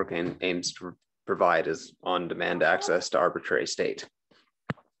Portal network aims to provide is on-demand access to arbitrary state.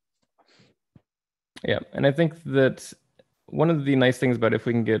 Yeah, and I think that one of the nice things about if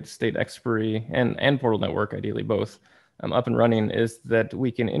we can get state expiry and Portal network, ideally both, up and running, is that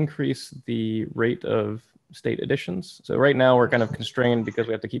we can increase the rate of state additions. So right now we're kind of constrained because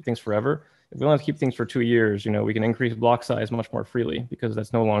we have to keep things forever. If we don't have to keep things for 2 years, you know, we can increase block size much more freely because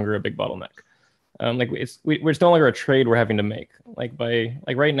that's no longer a big bottleneck. It's no longer a trade we're having to make. Like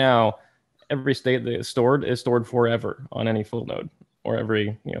right now, every state that is stored forever on any full node, or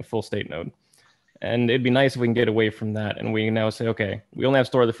every, you know, full state node. And it'd be nice if we can get away from that, and we now say, okay, we only have to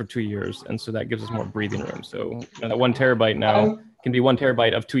store this for 2 years, and so that gives us more breathing room. So, you know, that 1 terabyte now can be 1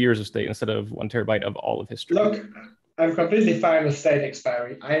 terabyte of 2 years of state instead of 1 terabyte of all of history. Look, I'm completely fine with state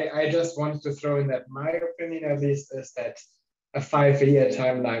expiry. I just wanted to throw in that my opinion, at least, is that a 5-year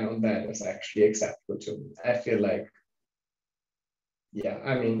timeline on that is actually acceptable to me. I feel like, yeah,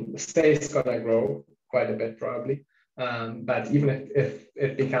 I mean, the state's gonna grow quite a bit probably. But even if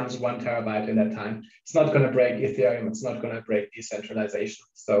it becomes 1 terabyte in that time, it's not going to break Ethereum. It's not going to break decentralization.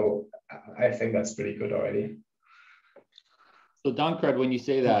 So I think that's pretty good already. So Doncred, when you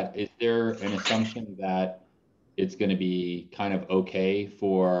say that, is there an assumption that it's going to be kind of okay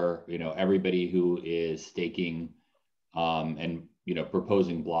for, you know, everybody who is staking and, you know,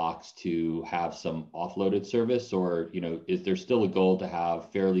 proposing blocks to have some offloaded service, or, you know, is there still a goal to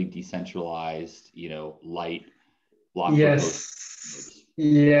have fairly decentralized, you know, light block? Yes.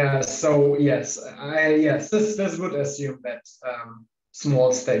 Yeah. So yes, this would assume that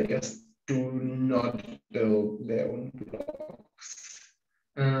small stakers do not build their own blocks,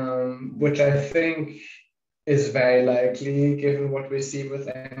 which I think is very likely given what we see with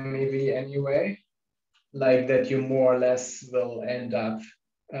MEV anyway. Like that, you more or less will end up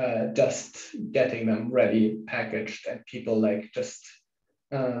just getting them ready, packaged, and people like just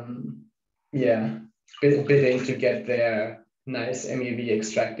bidding to get their nice MEV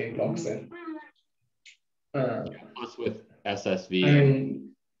extracting blocks in. Plus with SSV, and,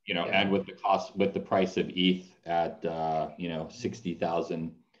 you know, and with the price of ETH at you know,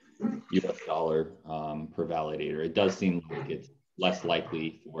 $60,000 per validator, it does seem like it's less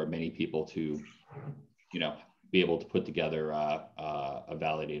likely for many people to, you know, be able to put together a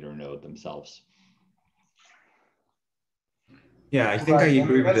validator node themselves. Yeah, I think I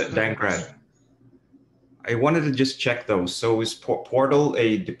agree with Doncred. I wanted to just check though. So is Portal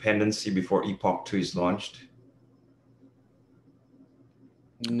a dependency before Epoch 2 is launched?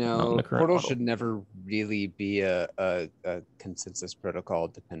 No, Portal should never really be a consensus protocol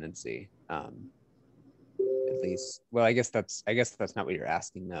dependency. At least, well, I guess that's not what you're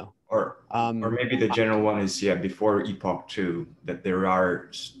asking though. Or maybe the general one is, yeah, before Epoch 2, that there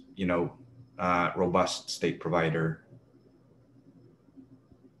are, you know, robust state provider.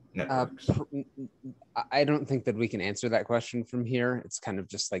 networks? I don't think that we can answer that question from here. It's kind of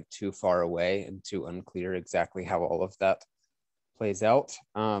just like too far away and too unclear exactly how all of that plays out.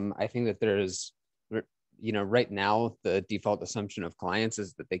 I think that there's, right now, the default assumption of clients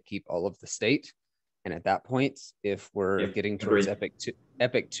is that they keep all of the state. And at that point, if we're getting towards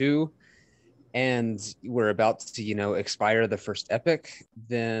epic 2, and we're about to, expire the first epic,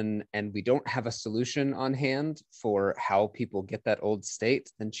 and we don't have a solution on hand for how people get that old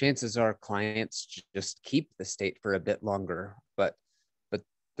state, then chances are clients just keep the state for a bit longer. But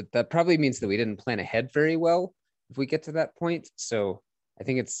that probably means that we didn't plan ahead very well if we get to that point. So I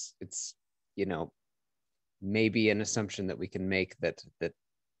think it's maybe an assumption that we can make that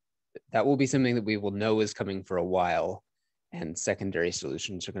will be something that we will know is coming for a while. And secondary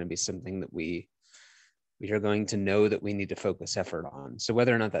solutions are going to be something that we are going to know that we need to focus effort on. So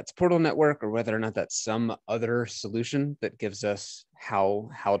whether or not that's Portal Network or whether or not that's some other solution that gives us how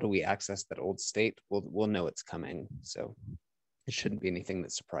do we access that old state, we'll know it's coming. So it shouldn't be anything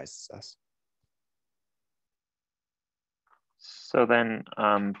that surprises us. So then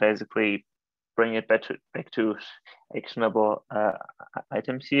basically bring it back to actionable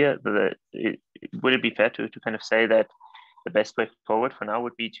items here. Would it be fair to kind of say that the best way forward for now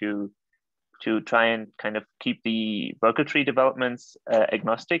would be to try and kind of keep the worker tree developments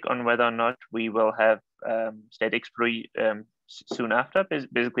agnostic on whether or not we will have state expiry soon after?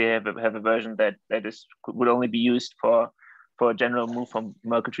 Basically have a version that would only be used for a general move from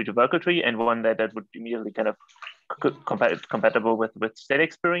worker tree to worker tree, and one that would immediately kind of compatible with state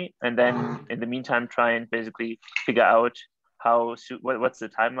expiry. And then in the meantime, try and basically figure out what's the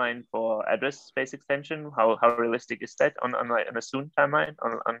timeline for address space extension? How realistic is that on a soon timeline?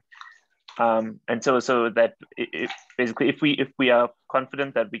 And so that basically, if we are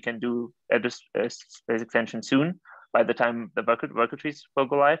confident that we can do address space extension soon, by the time the worker trees will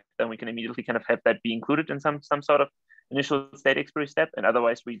go live, then we can immediately kind of have that be included in some sort of initial state expiry step. And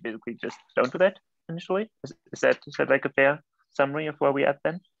otherwise, we basically just don't do that initially. Is that like a fair summary of where we are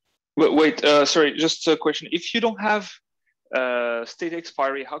then? Wait, sorry, just a question. If you don't have state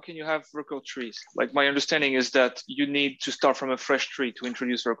expiry, how can you have Urkel trees? Like, my understanding is that you need to start from a fresh tree to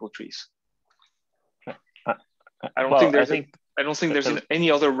introduce Urkel trees. I don't think there's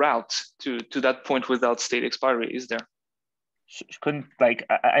any other route to that point without state expiry, is there? Couldn't, like,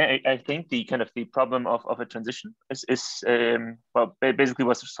 I think the kind of the problem of a transition is basically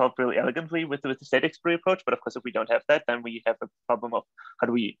was solved really elegantly with the state expiry approach. But of course, if we don't have that, then we have a problem of how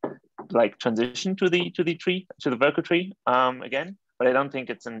do we like transition to the worker tree again. But I don't think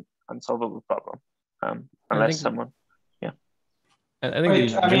it's an unsolvable problem unless someone, yeah. I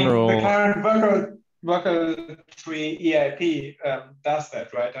think the current worker tree EIP does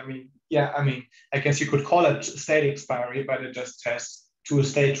that, right? I guess you could call it state expiry, but it just has 2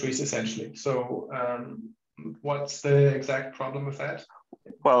 state trees essentially. So what's the exact problem with that?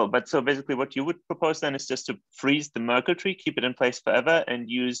 Well, but so basically what you would propose then is just to freeze the Merkle tree, keep it in place forever, and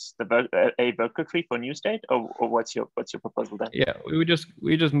use a Merkle tree for new state, or what's your proposal then? Yeah, we just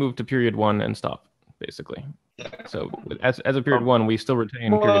move to period 1 and stop, basically. So as a period 1, we still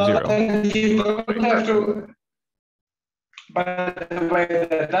retain period 0. And you don't have to. By the way,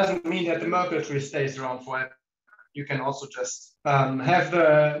 that doesn't mean that the Merkle tree stays around forever. You can also just have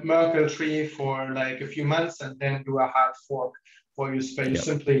the Merkle tree for like a few months and then do a hard fork where you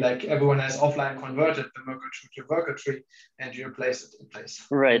simply, like everyone has offline converted the Merkle tree to worker tree and you replace it in place.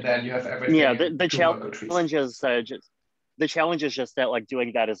 Right. And then you have everything. Yeah, the challenge is just that like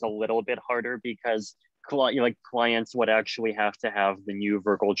doing that is a little bit harder because clients would actually have to have the new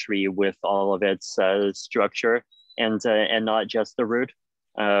Merkle tree with all of its structure and not just the root.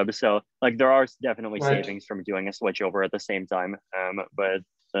 So like there are definitely savings from doing a switch over at the same time. But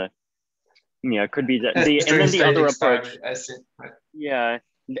it could be and then the other approach. Yeah.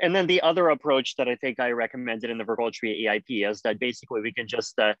 And then the other approach that I think I recommended in the Merkle tree EIP is that basically we can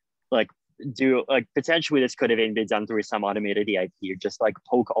just potentially this could have even been done through some automated EIP. You just like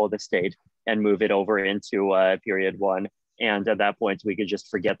poke all the state and move it over into period 1. And at that point, we could just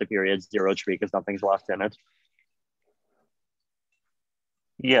forget the period 0 tree because nothing's left in it.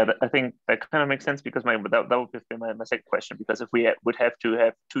 Yeah, I think that kind of makes sense because that would be my second question. Because if we would have to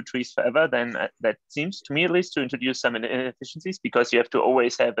have 2 trees forever, then that seems to me at least to introduce some inefficiencies because you have to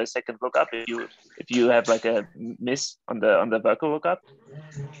always have a second lookup if you have like a miss on the Merkle lookup.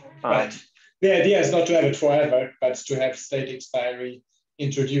 Right. The idea is not to have it forever, but to have state expiry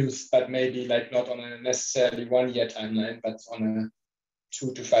introduced, but maybe like not on a necessarily 1-year timeline, but on a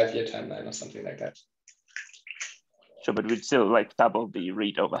 2 to 5 year timeline or something like that. Sure, but we'd still like double the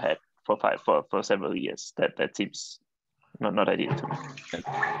read overhead for several years. That seems not ideal to me.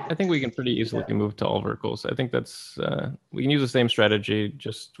 I think we can pretty easily move to all verticals. I think that's we can use the same strategy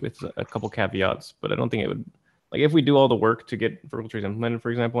just with a couple caveats, but I don't think it would, like if we do all the work to get vertical trees implemented,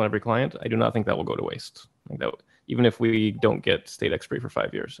 for example, on every client, I do not think that will go to waste. Like that, even if we don't get state expiry for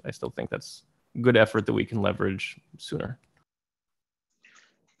 5 years, I still think that's good effort that we can leverage sooner.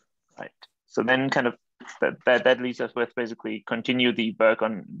 Right. So then kind of that leaves us with basically continue the work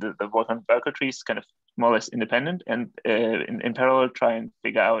on the work on Beiko trees, kind of more or less independent, and in parallel try and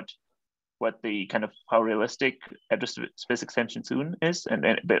figure out what the kind of how realistic address space extension soon is,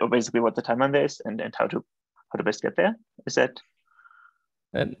 and basically what the timeline there is, and how to best get there. Is that?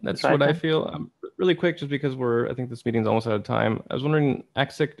 That's what I feel. Really quick, just because I think this meeting's almost out of time. I was wondering,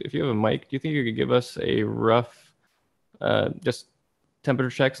 Axic, if you have a mic, do you think you could give us a rough, just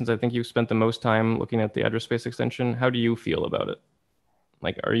temperature check, since I think you've spent the most time looking at the address space extension? How do you feel about it?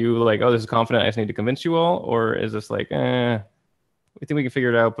 Like, are you like, oh, this is confident, I just need to convince you all? Or is this like, we think we can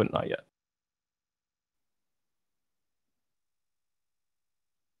figure it out, but not yet?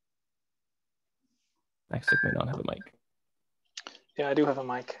 Axic may not have a mic. Yeah, I do have a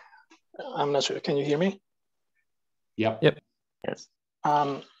mic. I'm not sure. Can you hear me? Yep. Yes.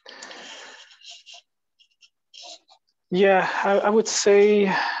 Yeah, I would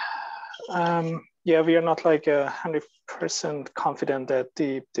say, yeah, we are not like 100% confident that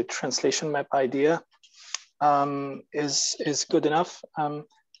the translation map idea is good enough,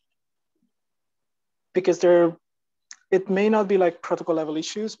 because it may not be like protocol level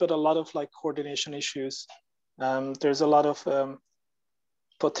issues, but a lot of like coordination issues. There's a lot of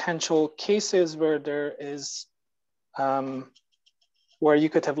potential cases where there is, where you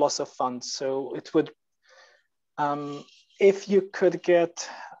could have loss of funds. So it would, if you could get,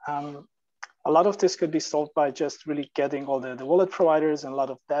 a lot of this could be solved by just really getting all the wallet providers and a lot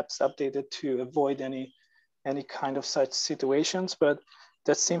of dApps updated to avoid any kind of such situations. But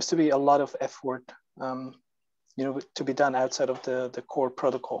that seems to be a lot of effort, you know, to be done outside of the core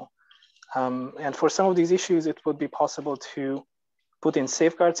protocol. And for some of these issues, it would be possible to put in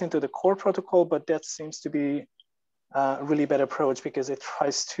safeguards into the core protocol, but that seems to be a really bad approach because it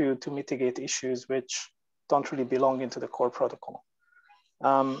tries to mitigate issues which don't really belong into the core protocol.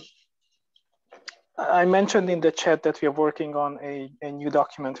 I mentioned in the chat that we are working on a new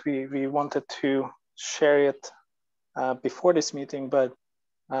document. We wanted to share it before this meeting, but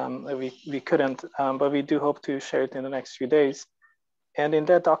we couldn't, but we do hope to share it in the next few days. And in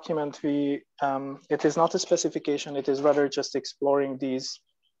that document, it is not a specification, it is rather just exploring these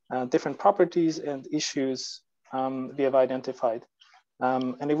different properties and issues we have identified.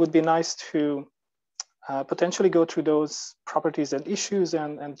 And it would be nice to potentially go through those properties and issues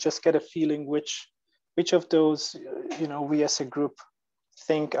and just get a feeling which of those, you know, we as a group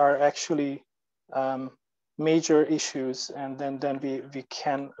think are actually major issues, and then we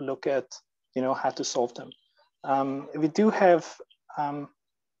can look at, you know, how to solve them. We do have an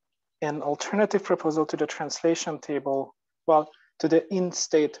alternative proposal to the translation table, well, to the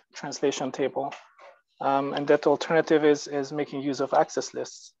in-state translation table. And that alternative is making use of access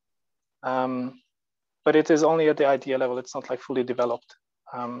lists. But it is only at the idea level, it's not like fully developed.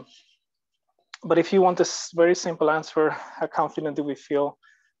 But if you want this very simple answer, how confident do we feel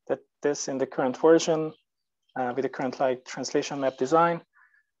that this in the current version, with the current like translation map design,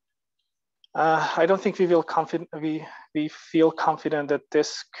 I don't think we feel confident that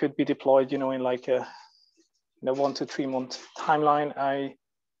this could be deployed, you know, in like a 1 to 3 month timeline.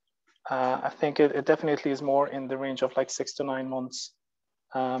 I think it definitely is more in the range of like 6 to 9 months,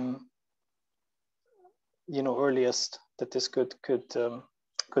 you know, earliest that this could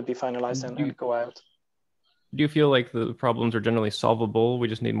be finalized and go out. Do you feel like the problems are generally solvable? We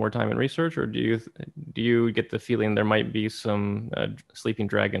just need more time and research, or do you get the feeling there might be some sleeping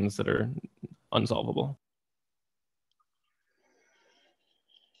dragons that are unsolvable?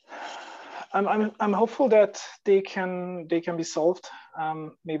 I'm hopeful that they can be solved,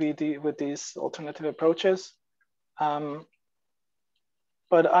 maybe with these alternative approaches. But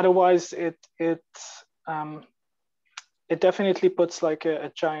otherwise, it definitely puts like a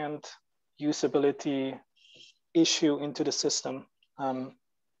giant usability issue into the system. I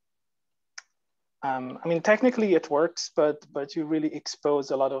mean, technically it works, but you really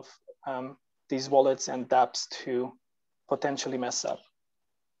expose a lot of these wallets and dApps to potentially mess up.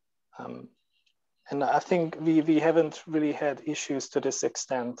 And I think we haven't really had issues to this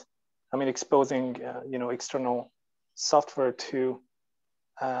extent. I mean, exposing you know, external software to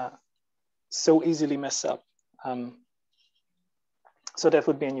so easily mess up. So that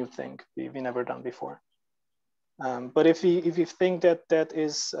would be a new thing we never done before. But if you think that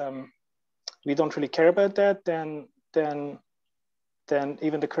is, we don't really care about that, then then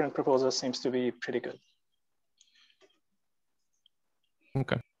even the current proposal seems to be pretty good.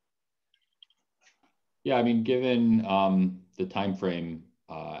 Okay. Yeah, I mean, given the time frame,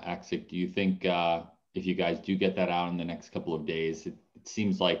 Axic, do you think if you guys do get that out in the next couple of days, it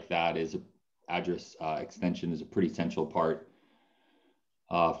seems like that is address extension is a pretty central part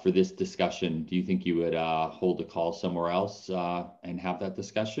for this discussion. Do you think you would hold a call somewhere else and have that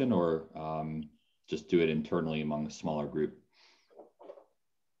discussion, or just do it internally among a smaller group?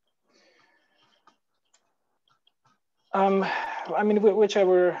 I mean,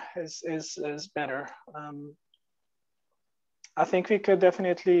 whichever is better. I think we could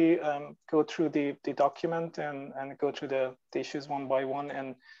definitely go through the document and go through the issues one by one,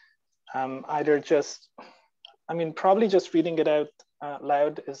 and either just, I mean, probably just reading it out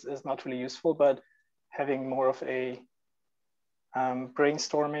loud is not really useful, but having more of a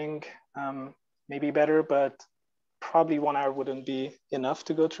brainstorming may be better, but probably 1 hour wouldn't be enough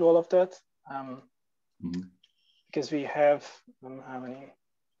to go through all of that. Because we have, how many?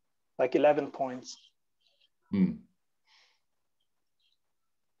 Like 11 points.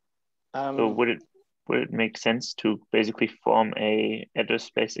 So would it make sense to basically form a address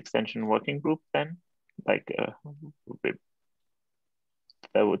space extension working group then? Like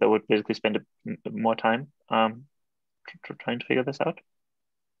that would basically spend more time trying to figure this out?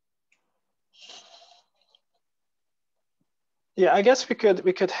 Yeah, I guess we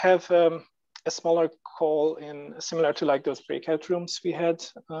could have a smaller call in similar to like those breakout rooms we had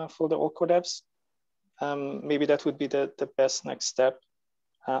for the all core devs. Maybe that would be the best next step.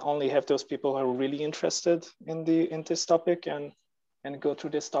 Only have those people who are really interested in this topic and go through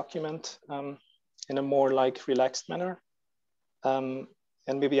this document in a more like relaxed manner. And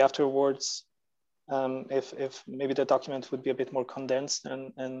maybe afterwards, if maybe the document would be a bit more condensed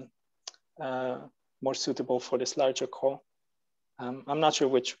and more suitable for this larger call. I'm not sure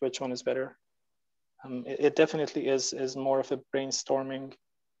which one is better. It definitely is more of a brainstorming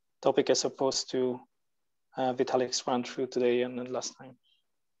topic as opposed to Vitalik's run through today and last time.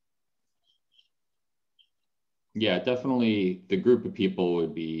 Yeah, definitely the group of people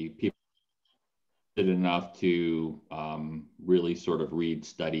would be people enough to really sort of read,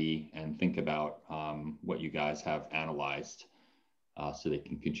 study, and think about what you guys have analyzed so they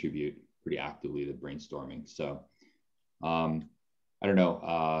can contribute pretty actively to brainstorming. So I don't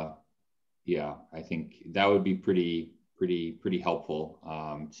know. Yeah, I think that would be pretty helpful.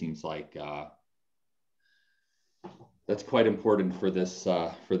 It seems like that's quite important for this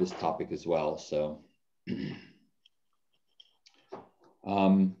topic as well. So.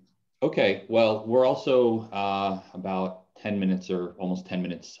 Okay, well, we're also about 10 minutes or almost 10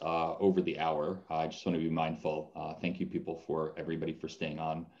 minutes over the hour. I just want to be mindful. Thank you, everybody for staying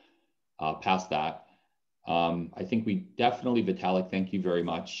on past that. I think we definitely, Vitalik, thank you very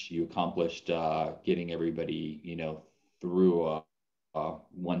much. You accomplished getting everybody, through a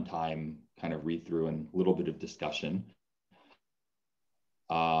one-time kind of read through and a little bit of discussion.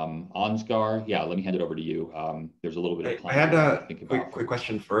 Ansgar, yeah, let me hand it over to you. There's a little bit of time. I had a quick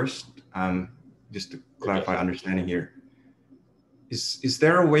question first, just to clarify understanding here. Is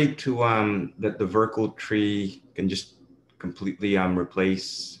there a way to that the Merkle tree can just completely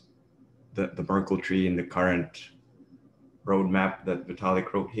replace the Merkle tree in the current roadmap that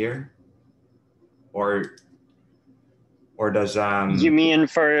Vitalik wrote here, or does do you mean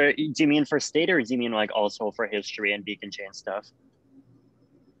for state, or do you mean like also for history and beacon chain stuff?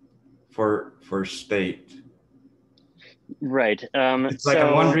 For state, right? It's like,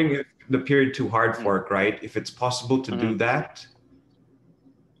 I'm wondering if the period to hard fork, right? If it's possible to do that.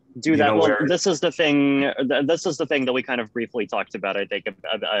 Well, this is the thing. This is the thing that we kind of briefly talked about, I think,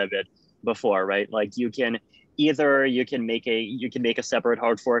 a bit before, right? Like you can make a separate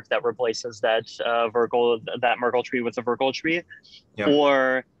hard fork that replaces that Merkle tree with a Merkle tree,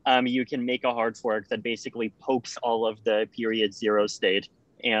 or you can make a hard fork that basically pokes all of the period 0 state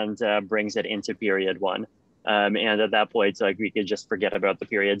and brings it into period 1. And at that point, like we could just forget about the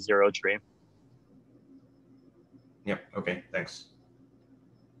period 0 tree. Yep. Okay. Thanks.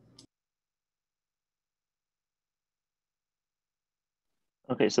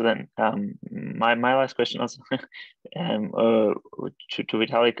 Okay, so then my last question also to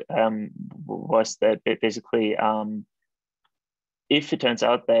Vitalik was that basically if it turns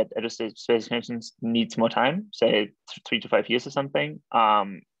out that address space extensions needs more time, say 3 to 5 years or something,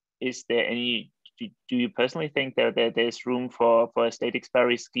 is there any? Do you personally think that there's room for a state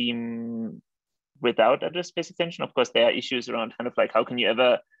expiry scheme without address space extension? Of course, there are issues around kind of like how can you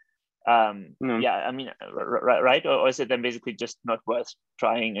ever yeah, I mean, right? Or is it then basically just not worth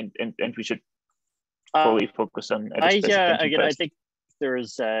trying and we should fully focus on again, I think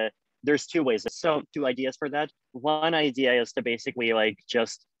there's two ways. So two ideas for that. One idea is to basically like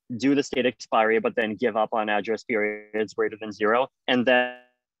just do the state expiry, but then give up on address periods greater than 0. And then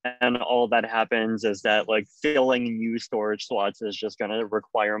all that happens is that like filling new storage slots is just going to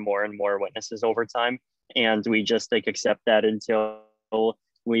require more and more witnesses over time. And we just like accept that until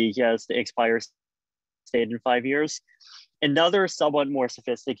we just expire state in 5 years. Another somewhat more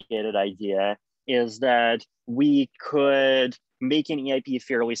sophisticated idea is that we could make an EIP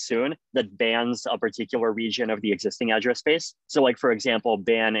fairly soon that bans a particular region of the existing address space. So like, for example,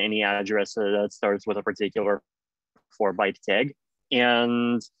 ban any address that starts with a particular 4-byte tag.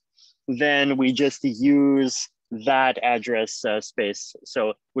 And then we just use that address space,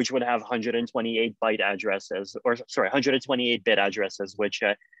 so which would have 128-byte addresses, or sorry, 128-bit addresses, which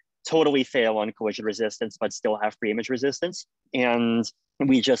totally fail on collision resistance, but still have pre-image resistance. And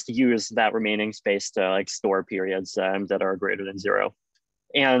we just use that remaining space to like store periods that are greater than 0.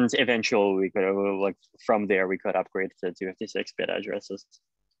 And eventually we could like from there, we could upgrade to 256-bit addresses.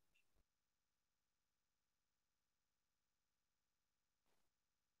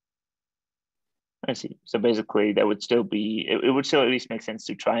 I see. So basically that would still be, it would still at least make sense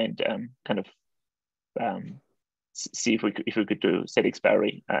to try and kind of see if we could do state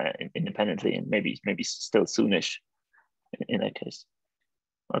expiry independently, and maybe still soonish in that case.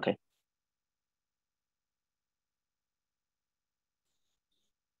 Okay.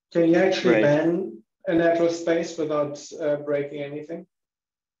 Can you actually ban an address space without breaking anything?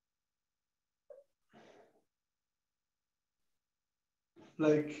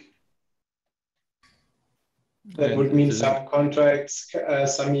 Like, that would mean some contracts,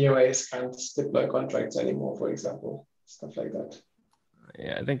 some EOAs can't deploy contracts anymore, for example, stuff like that.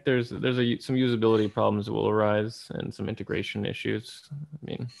 Yeah, I think there's some usability problems that will arise and some integration issues. I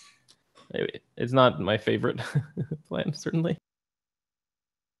mean, it's not my favorite plan, certainly.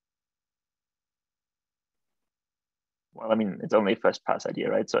 Well, I mean, it's only a first pass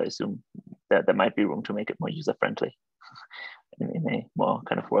idea, right? So I assume that there might be room to make it more user-friendly in a more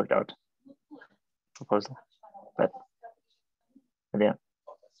kind of worked out proposal. But yeah.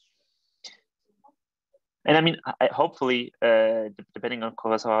 And I mean, hopefully, depending on of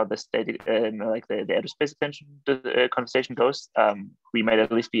course how the state, like the address space extension conversation goes, we might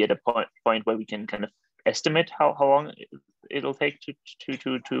at least be at a point where we can kind of estimate how long it'll take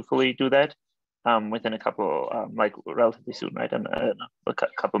to fully do that within a couple, like relatively soon, right? And a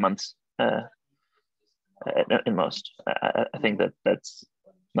couple months in most. I think that's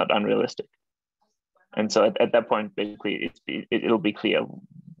not unrealistic. And so at that point, basically, it'll be clear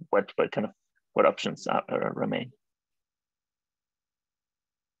what options remain.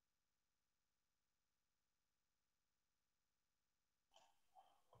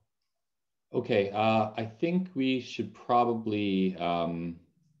 Okay, I think we should probably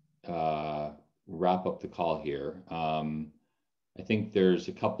wrap up the call here. I think there's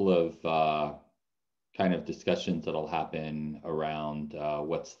a couple of kind of discussions that'll happen around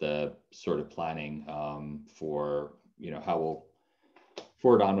what's the sort of planning for, how we'll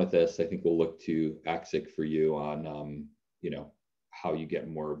forward on with this. I think we'll look to Axic for you on, how you get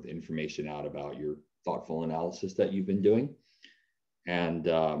more of the information out about your thoughtful analysis that you've been doing. And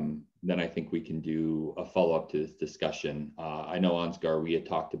then I think we can do a follow-up to this discussion. I know, Ansgar, we had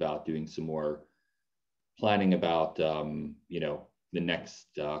talked about doing some more planning about, the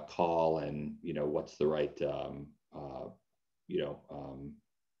next call and, what's the right,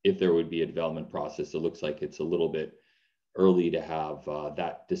 if there would be a development process. It looks like it's a little bit early to have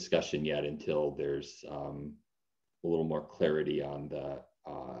that discussion yet until there's a little more clarity on the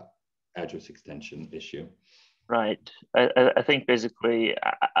address extension issue. Right. I think basically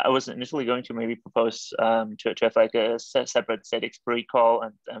I was initially going to maybe propose to have like a separate state expiry call,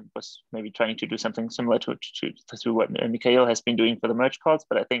 and was maybe trying to do something similar to what Mikhail has been doing for the merge calls.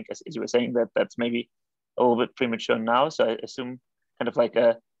 But I think, as you were saying, that's maybe a little bit premature now. So I assume kind of like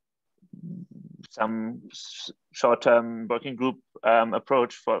some short-term working group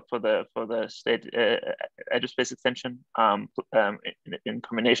approach for the state address space extension in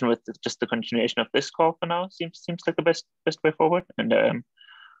combination with just the continuation of this call for now seems like the best way forward. And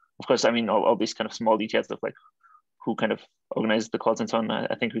of course, I mean, all these kind of small details of like who kind of organizes the calls and so on,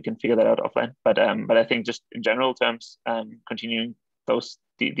 I think we can figure that out offline. But I think just in general terms, continuing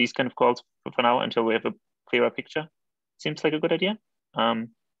these kind of calls for now until we have a clearer picture seems like a good idea.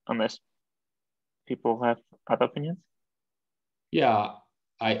 Unless people have other opinions? Yeah,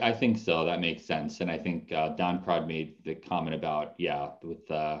 I think so. That makes sense. And I think Don Prod made the comment about, with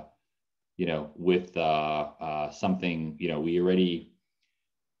something, we already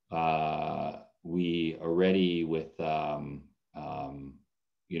we already with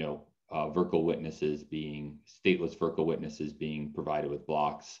Verkle witnesses being stateless Verkle witnesses being provided with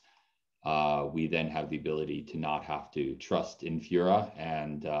blocks, we then have the ability to not have to trust Infura.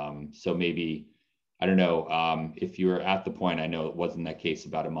 And so maybe, I don't know, if you're at the point, I know it wasn't that case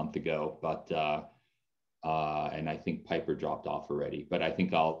about a month ago, but and I think Piper dropped off already, but I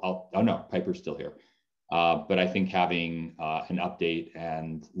think oh no, Piper's still here. But I think having an update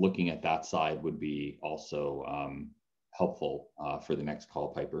and looking at that side would be also helpful for the next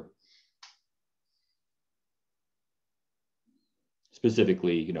call, Piper.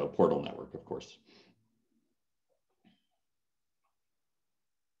 Specifically, Portal Network, of course.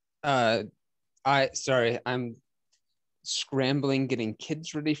 Sorry, I'm scrambling, getting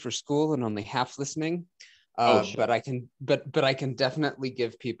kids ready for school and only half listening. Sure. But I can definitely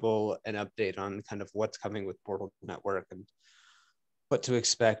give people an update on kind of what's coming with Portal Network and what to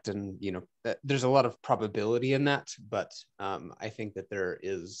expect. And, there's a lot of probability in that, but I think that there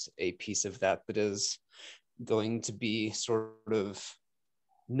is a piece of that is going to be sort of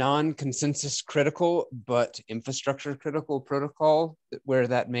non-consensus critical, but infrastructure critical protocol where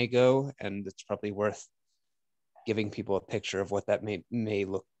that may go. And it's probably worth giving people a picture of what that may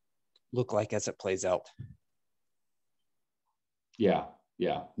look like as it plays out. Yeah,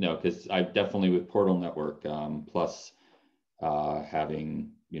 no, because I definitely with Portal Network, plus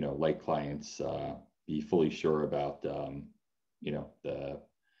having, light clients be fully sure about,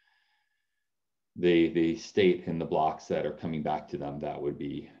 the state and the blocks that are coming back to them,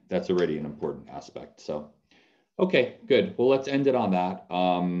 that's already an important aspect. So, okay, good. Well, let's end it on that.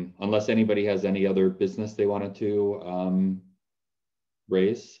 Unless anybody has any other business they wanted to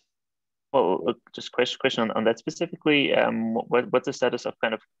raise. Well, look, just question on that specifically. What's the status of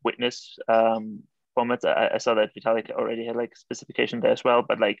kind of witness formats? I saw that Vitalik already had like specification there as well,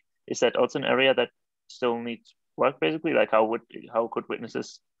 but like, is that also an area that still needs work? Basically, like how could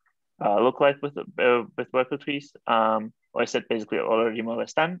witnesses look like with Verkle trees? Or is that basically already more or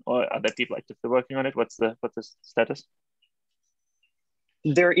less done? Or are there people actively working on it? What's the status?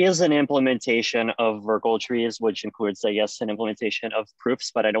 There is an implementation of Verkle trees, which includes, I guess, an implementation of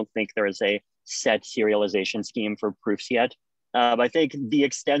proofs, but I don't think there is a set serialization scheme for proofs yet. I think the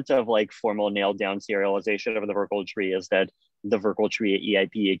extent of like formal nailed down serialization of the Verkle tree is that the Verkle tree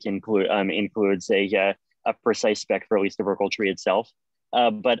EIP includes a precise spec for at least the Verkle tree itself.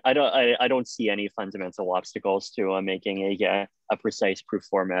 But I don't see any fundamental obstacles to making a precise proof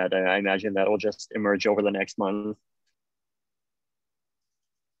format. I imagine that will just emerge over the next month.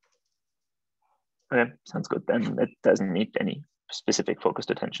 Okay, sounds good. Then it doesn't need any specific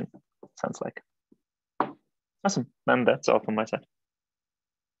focused attention, sounds like. Awesome, then that's all from my side.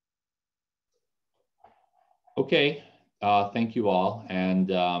 Okay, thank you all.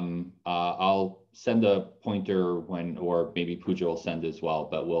 And I'll send a pointer or maybe Pooja will send as well,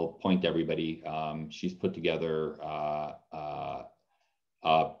 but we'll point everybody. She's put together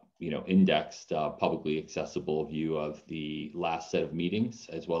indexed, publicly accessible view of the last set of meetings,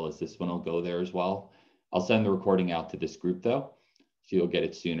 as well as this one will go there as well. I'll send the recording out to this group though, so you'll get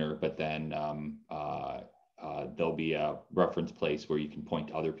it sooner, but then there'll be a reference place where you can point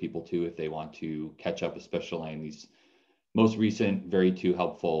to other people to if they want to catch up, especially on these most recent, very two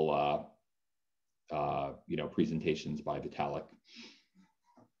helpful presentations by Vitalik.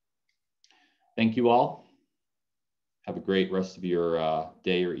 Thank you all. Have a great rest of your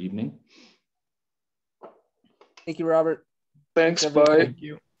day or evening. Thank you, Robert. Thanks, bye. Thank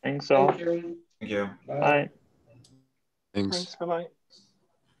you. Thanks all. Thank you. Thank you. Bye. Thanks. Bye-bye.